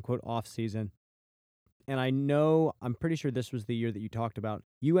the quote unquote off season. And I'm pretty sure this was the year that you talked about.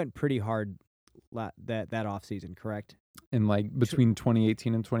 You went pretty hard that off season, correct? In like between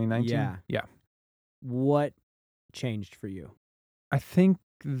 2018 and 2019? Yeah. Yeah. What changed for you? I think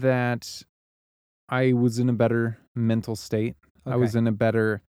that I was in a better mental state. Okay. I was in a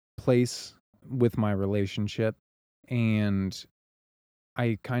better place with my relationship. And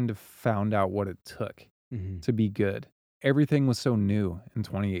I kind of found out what it took to be good. Everything was so new in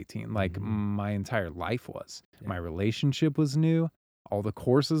 2018. Like my entire life was. Yeah. My relationship was new. All the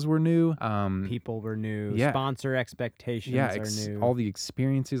courses were new. People were new. Yeah. Sponsor expectations are new. All the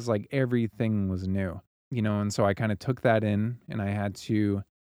experiences, like everything was new. And so I kind of took that in and I had to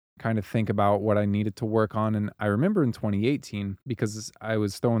kind of think about what I needed to work on. And I remember in 2018, because I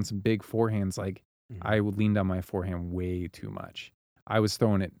was throwing some big forehands, like I leaned on my forehand way too much. I was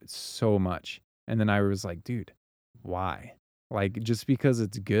throwing it so much. And then I was like, dude, why? Like, just because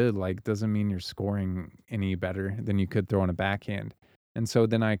it's good, like, doesn't mean you're scoring any better than you could throw on a backhand. And so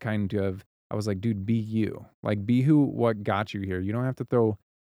then I was like, dude, be you. Like, be what got you here. You don't have to throw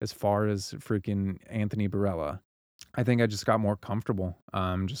as far as freaking Anthony Barella. I think I just got more comfortable,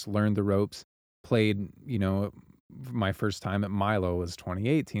 just learned the ropes, played, my first time at Milo was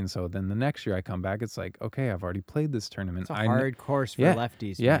 2018. So then the next year I come back, it's like, okay, I've already played this tournament. It's a hard course for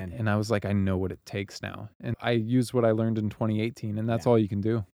lefties, man. And I was like, I know what it takes now. And I used what I learned in 2018, and that's all you can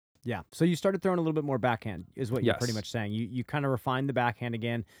do. Yeah. So you started throwing a little bit more backhand, is what you're pretty much saying. You kind of refined the backhand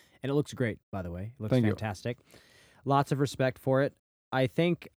again, and it looks great, by the way. It looks fantastic. Lots of respect for it. I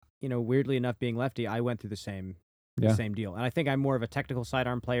think, weirdly enough, being lefty, I went through the same deal. And I think I'm more of a technical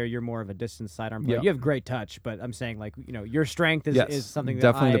sidearm player. You're more of a distance sidearm player. You have great touch, but I'm saying, like, your strength is something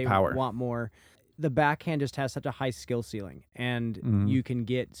that definitely the power. Want more. The backhand just has such a high skill ceiling, and you can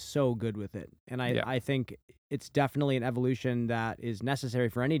get so good with it. And I think it's definitely an evolution that is necessary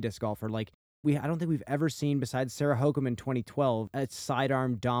for any disc golfer. Like, I don't think we've ever seen, besides Sarah Hokum in 2012, a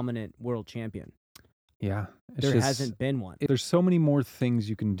sidearm dominant world champion. Yeah. There hasn't been one. There's so many more things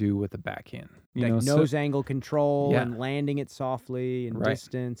you can do with a backhand. Nose angle control and landing it softly and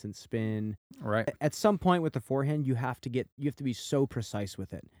distance and spin. Right. At some point with the forehand, you have to be so precise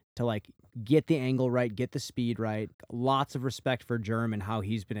with it to, like, get the angle right, get the speed right. Lots of respect for Germ and how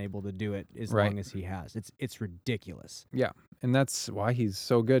he's been able to do it as long as he has. It's ridiculous. Yeah. And that's why he's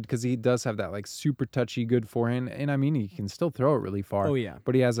so good, because he does have that, like, super touchy, good forehand. And I mean, he can still throw it really far. Oh, yeah.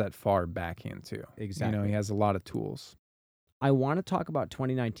 But he has that far backhand, too. Exactly. He has a lot of tools. I want to talk about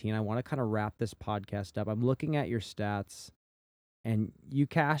 2019. I want to kind of wrap this podcast up. I'm looking at your stats, and you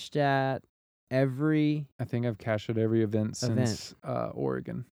cashed at every... I think I've cashed at every event since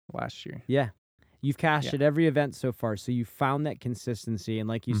Oregon last year. Yeah. You've cashed at every event so far, so you found that consistency, and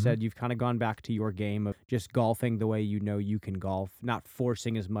like you said, you've kind of gone back to your game of just golfing the way you can golf, not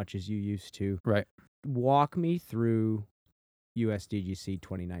forcing as much as you used to. Right. Walk me through USDGC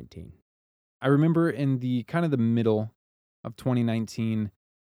 2019. I remember in the kind of the middle of 2019,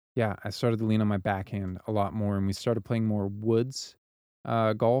 I started to lean on my backhand a lot more, and we started playing more woods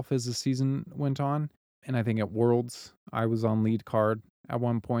golf as the season went on. And I think at Worlds, I was on lead card at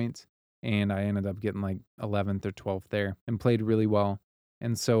one point, and I ended up getting like 11th or 12th there and played really well.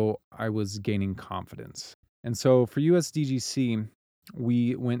 And so I was gaining confidence. And so for USDGC,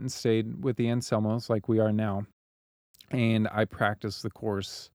 we went and stayed with the Anselmos like we are now. And I practiced the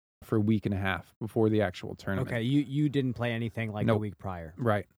course for a week and a half before the actual tournament. Okay, you didn't play anything like the week prior.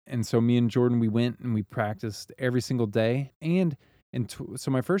 Right. And so me and Jordan, we went and we practiced every single day. And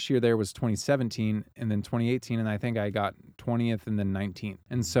so my first year there was 2017 and then 2018, and I think I got 20th and then 19th.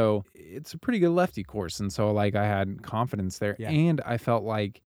 And so it's a pretty good lefty course. And so, like, I had confidence there. Yeah. And I felt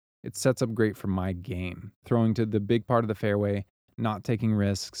like it sets up great for my game. Throwing to the big part of the fairway, not taking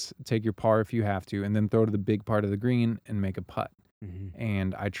risks, take your par if you have to, and then throw to the big part of the green and make a putt.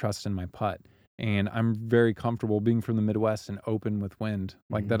 And I trust in my putt. And I'm very comfortable being from the Midwest and open with wind.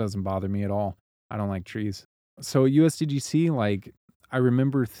 Like, that doesn't bother me at all. I don't like trees. So at USDGC, like, I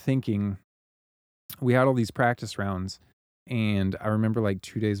remember thinking we had all these practice rounds, and I remember like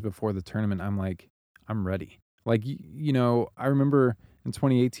 2 days before the tournament, I'm like, I'm ready. Like, I remember in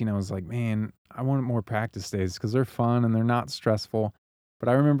 2018, I was like, man, I want more practice days because they're fun and they're not stressful. But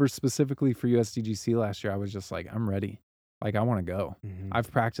I remember specifically for USDGC last year, I was just like, I'm ready. Like, I want to go. Mhm.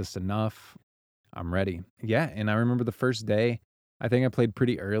 I've practiced enough. I'm ready. Yeah. And I remember the first day, I think I played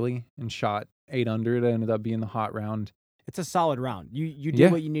pretty early and shot 8 under. It ended up being the hot round. It's a solid round. You did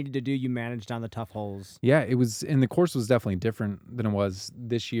Yeah. what you needed to do. You managed on the tough holes. Yeah, it was, and the course was definitely different than it was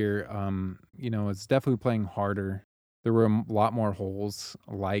this year. It's definitely playing harder. There were a lot more holes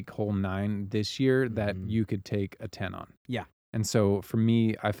like hole 9 this year that Mhm. you could take a 10 on. Yeah. And so for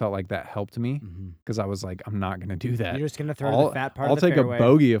me, I felt like that helped me Mhm. because I was like, I'm not going to do that. You're just gonna throw to I'll, the fat part I'll of the take fairway. a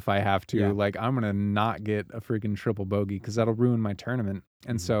bogey if I have to. Yeah. Like, I'm going to not get a freaking triple bogey because that'll ruin my tournament.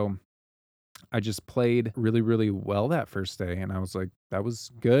 And Mhm. so I just played really, really well that first day. And I was like, that was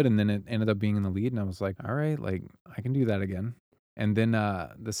good. And then it ended up being in the lead. And I was like, all right, like I can do that again. And then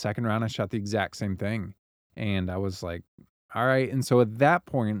the second round, I shot the exact same thing. And I was like, all right. And so at that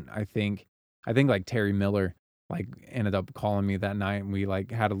point, I think like Terry Miller like ended up calling me that night and we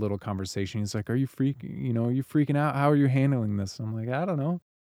like had a little conversation. He's like, are you freaking out? How are you handling this? I'm like, I don't know.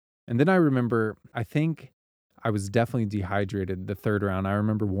 And then I remember, I think I was definitely dehydrated the third round. I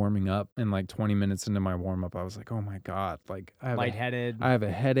remember warming up and like 20 minutes into my warm up, I was like, oh my God, like Lightheaded. I have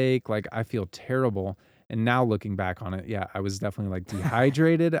a headache. Like I feel terrible. And now looking back on it, yeah, I was definitely like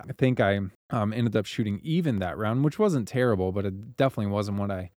dehydrated. I think I ended up shooting even that round, which wasn't terrible, but it definitely wasn't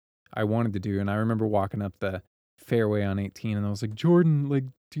what I wanted to do. And I remember walking up the fairway on 18 and I was like, Jordan, like,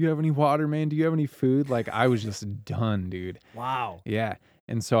 do you have any water, man? Do you have any food? Like I was just done, dude. Wow. Yeah.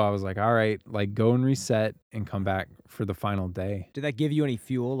 And so I was like, all right, like go and reset and come back for the final day. Did that give you any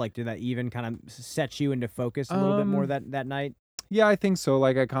fuel? Like, did that even kind of set you into focus a little bit more that night? Yeah, I think so.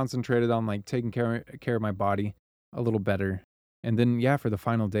 Like I concentrated on like taking care of my body a little better. And then yeah, for the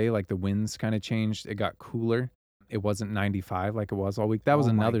final day, like the winds kind of changed. It got cooler. It wasn't 95 like it was all week. That was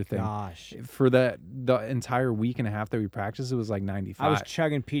Oh my another thing. gosh. For the entire week and a half that we practiced, it was like 95. I was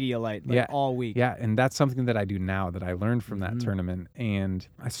chugging Pedialyte like Yeah. all week. Yeah, and that's something that I do now that I learned from that Mhm. tournament. And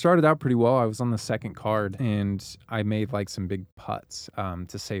I started out pretty well. I was on the second card and I made like some big putts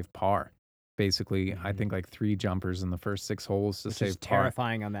to save par. Basically, I Mhm. think like 3 jumpers in the first 6 holes to Which save is par.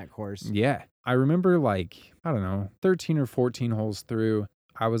 terrifying on that course. Yeah. I remember like, I don't know, 13 or 14 holes through,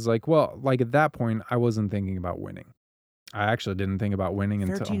 I was like, well, like at that point, I wasn't thinking about winning. I actually didn't think about winning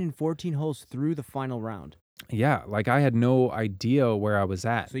 13 until, and 14 holes through the final round. yeah, like I had no idea where I was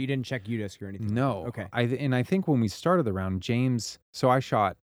at. So you didn't check UDisc or anything? No. Okay. I think when we started the round, James, so I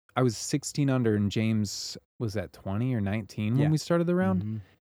was 16 under and James was at 20 or 19 Yeah. when we started the round. Mhm.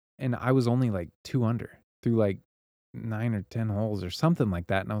 And I was only like 2 under through like 9 or 10 holes or something like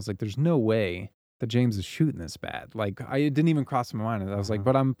that. And I was like, there's no way that James is shooting this bad. Like it didn't even cross my mind. I was like, Uh-huh.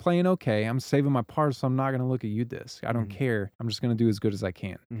 but I'm playing okay. I'm saving my par, so I'm not going to look at UDisc. I don't Mhm. care. I'm just going to do as good as I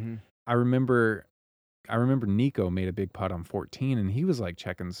can. Mhm. I remember Nico made a big putt on 14 and he was like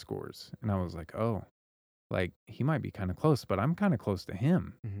checking the scores. And I was like, oh, like he might be kind of close, but I'm kind of close to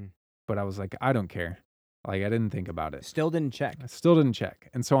him. Mhm. But I was like, I don't care. Like I didn't think about it. Still didn't check. I still didn't check.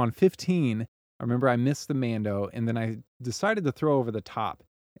 And so on 15, I remember I missed the Mando and then I decided to throw over the top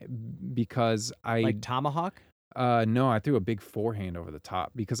because Like tomahawk? no, I threw a big forehand over the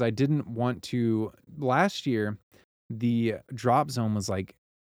top because I didn't want to. Last year, the drop zone was like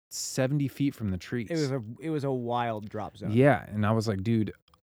 70 feet from the trees. It was a wild drop zone. Yeah. And I was like, dude,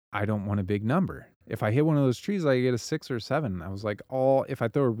 I don't want a big number. If I hit one of those trees, I get a 6 or 7. I was like, if I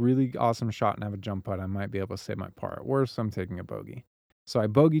throw a really awesome shot and have a jump putt, I might be able to save my par. At worst, I'm taking a bogey. So I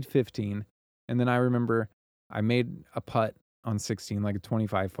bogeyed 15. And then I remember I made a putt on 16, like a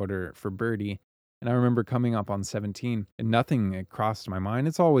 25-footer for birdie. And I remember coming up on 17 and nothing had crossed my mind.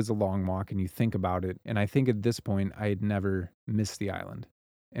 It's always a long walk and you think about it. And I think at this point, I had never missed the island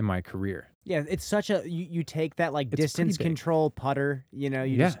in my career. Yeah, it's such a you take that like It's distance pretty big. control putter, you Yeah.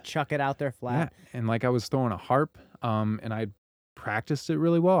 just chuck it out there flat. Yeah, and like I was throwing a harp, and I practiced it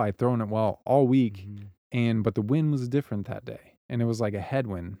really well. I'd thrown it well all week, but the wind was different that day, and it was like a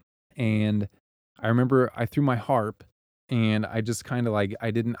headwind. And I remember I threw my harp, and I just kind of like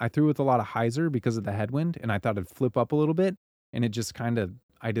I threw with a lot of hyzer because of the headwind, and I thought it'd flip up a little bit, and it just kind of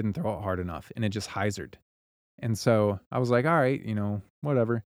I didn't throw it hard enough, and it just hyzered. And so I was like, all right,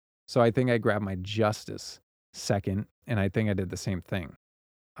 whatever. So I think I grabbed my Justice second, and I think I did the same thing.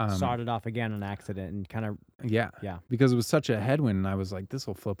 Started off again on accident and kind of Yeah. Yeah. Because it was such a headwind, and I was like, this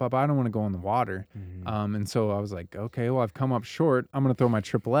will flip up. I don't want to go in the water. Mhm. And so I was like, okay, well, I've come up short. I'm going to throw my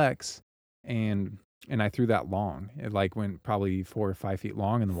triple X. And and I threw that long. It like went probably 4 or 5 feet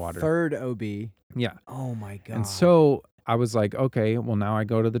long in the water. Third OB. Yeah. Oh my God. And so I was like, okay, well now I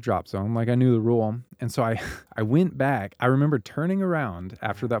go to the drop zone. Like I knew the rule. And so I went back. I remember turning around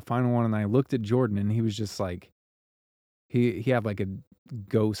after that final one and I looked at Jordan and he was just like, he had like a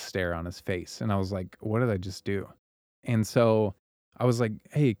ghost stare on his face. And I was like, what did I just do? And so I was like,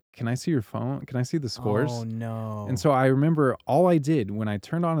 hey, can I see your phone? Can I see the scores? Oh no. And so I remember all I did when I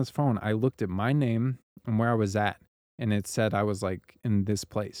turned on his phone, I looked at my name and where I was at. And it said I was like in this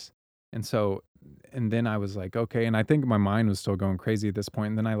place. And so, and then I was like, okay. And I think my mind was still going crazy at this point.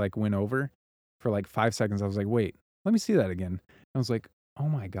 And then I like went over for like 5 seconds. I was like, wait, let me see that again. And I was like, oh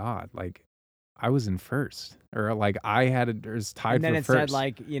my God, like I was in first, or like I had it was tied and then for it first. said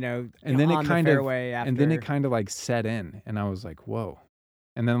like, And then on it kind the of, fairway after. and then it kind of like set in and I was like, whoa.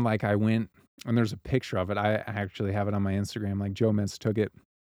 And then like I went and there's a picture of it. I actually have it on my Instagram. Like Joe Metz took it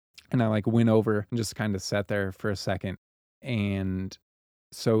and I like went over and just kind of sat there for a second. And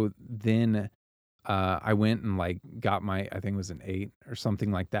so then I went and like got my, I think it was an 8 or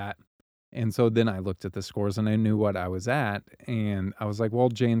something like that. And so then I looked at the scores and I knew what I was at. And I was like, well,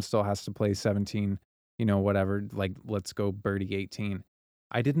 James still has to play 17, whatever. Like, let's go birdie 18.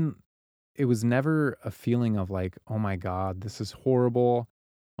 It was never a feeling of like, oh my God, this is horrible.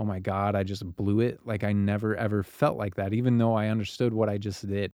 Oh my God, I just blew it. Like, I never ever felt like that, even though I understood what I just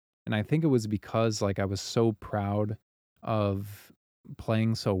did. And I think it was because like I was so proud of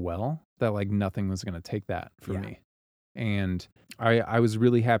playing so well that like nothing was going to take that for me. And I was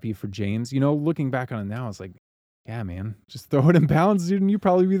really happy for James. Looking back on it now, I was like, yeah, man, just throw it in bounds, dude, and you'd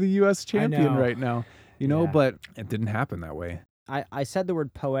probably be the U.S. champion right now. But it didn't happen that way. I said the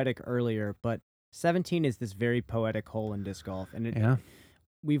word poetic earlier, but 17 is this very poetic hole in disc golf. And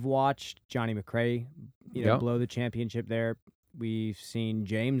we've watched Johnny McRae, blow the championship there. We've seen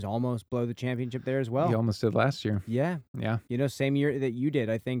James almost blow the championship there as well. He almost did last year. Yeah. Yeah. Same year that you did.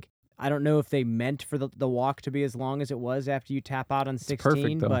 I don't know if they meant for the walk to be as long as it was after you tap out on 16,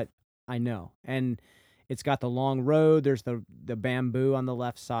 perfect, though. But I know. And it's got the long road. There's the bamboo on the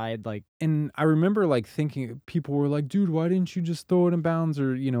left side. And I remember like thinking, people were like, dude, why didn't you just throw it in bounds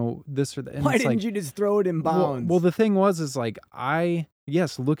or, this or that? And why didn't you just throw it in bounds? Well, the thing is like,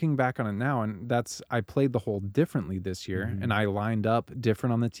 looking back on it now, and I played the hole differently this year and I lined up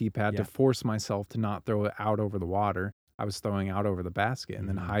different on the tee pad to force myself to not throw it out over the water. I was throwing out over the basket and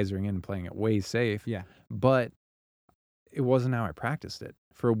then hyzering in and playing it way safe. Yeah. But it wasn't how I practiced it.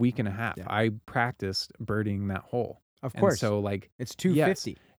 For a week and a half, I practiced birdieing that hole. Of course. And so like it's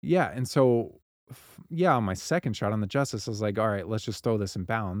 250. Yes, yeah. And so on my second shot on the Justice, I was like, all right, let's just throw this in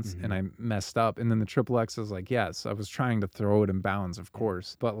bounds. And I messed up. And then the Triple X was like, yes, I was trying to throw it in bounds, of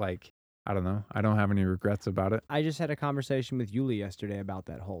course. But like, I don't know. I don't have any regrets about it. I just had a conversation with Yuli yesterday about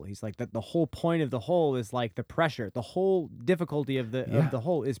that hole. He's like, that the whole point of the hole is like the pressure. The whole difficulty of the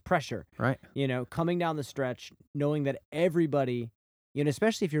hole is pressure. Right. Coming down the stretch, knowing that everybody,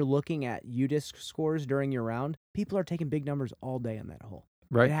 especially if you're looking at UDisc scores during your round, people are taking big numbers all day on that hole.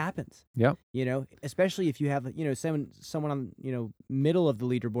 Right. It happens. Yep. Especially if you have, someone on, middle of the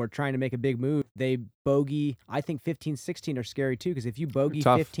leaderboard trying to make a big move. They bogey. I think 15, 16 are scary too, because if you bogey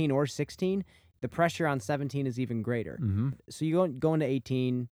 15 or 16, the pressure on 17 is even greater. So you go into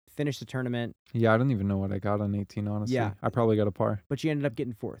 18, finish the tournament. Yeah, I don't even know what I got on 18, honestly. Yeah. I probably got a par. But you ended up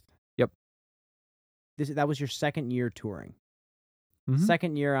getting 4th. Yep. That was your second year touring.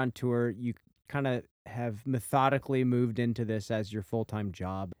 Second year on tour, you kind of have methodically moved into this as your full-time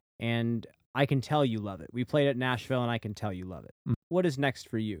job, and I can tell you love it. We played at Nashville, and I can tell you love it. What is next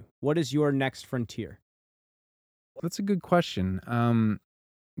for you? What is your next frontier? That's a good question.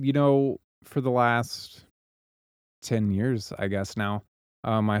 For the last 10 years, I guess now,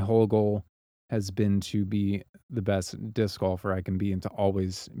 my whole goal has been to be the best disc golfer I can be and to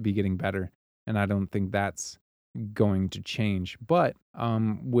always be getting better. And I don't think that's going to change. But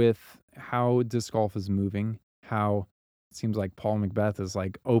with how disc golf is moving, how it seems like Paul Macbeth is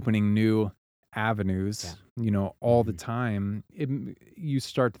like opening new avenues, all the time, you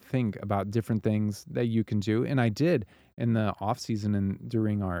start to think about different things that you can do. And I did in the off season, and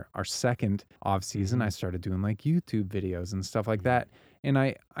during our second off season, I started doing like YouTube videos and stuff like that. And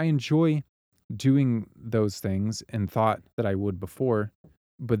I enjoy doing those things and thought that I would before.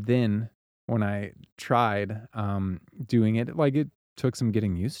 But then when I tried doing it, like it took some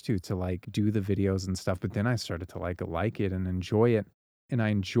getting used to like do the videos and stuff. But then I started to like it and enjoy it. And I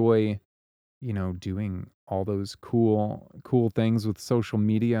enjoy, doing all those cool things with social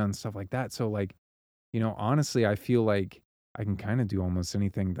media and stuff like that. So like, honestly, I feel like I can kind of do almost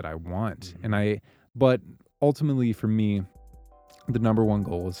anything that I want. But ultimately for me, the number one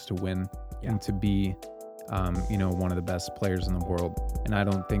goal is to win and to be, one of the best players in the world. And I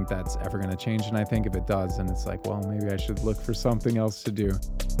don't think that's ever going to change. And I think if it does, then it's like, well, maybe I should look for something else to do.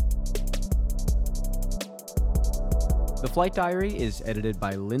 The Flight Diary is edited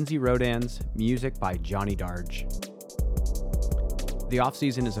by Lindsay Rodans, music by Johnny Darge. The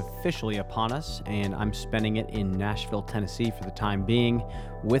off-season is officially upon us, and I'm spending it in Nashville, Tennessee for the time being.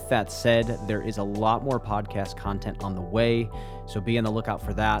 With that said, there is a lot more podcast content on the way, so be on the lookout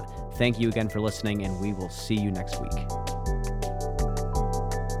for that. Thank you again for listening, and we will see you next week.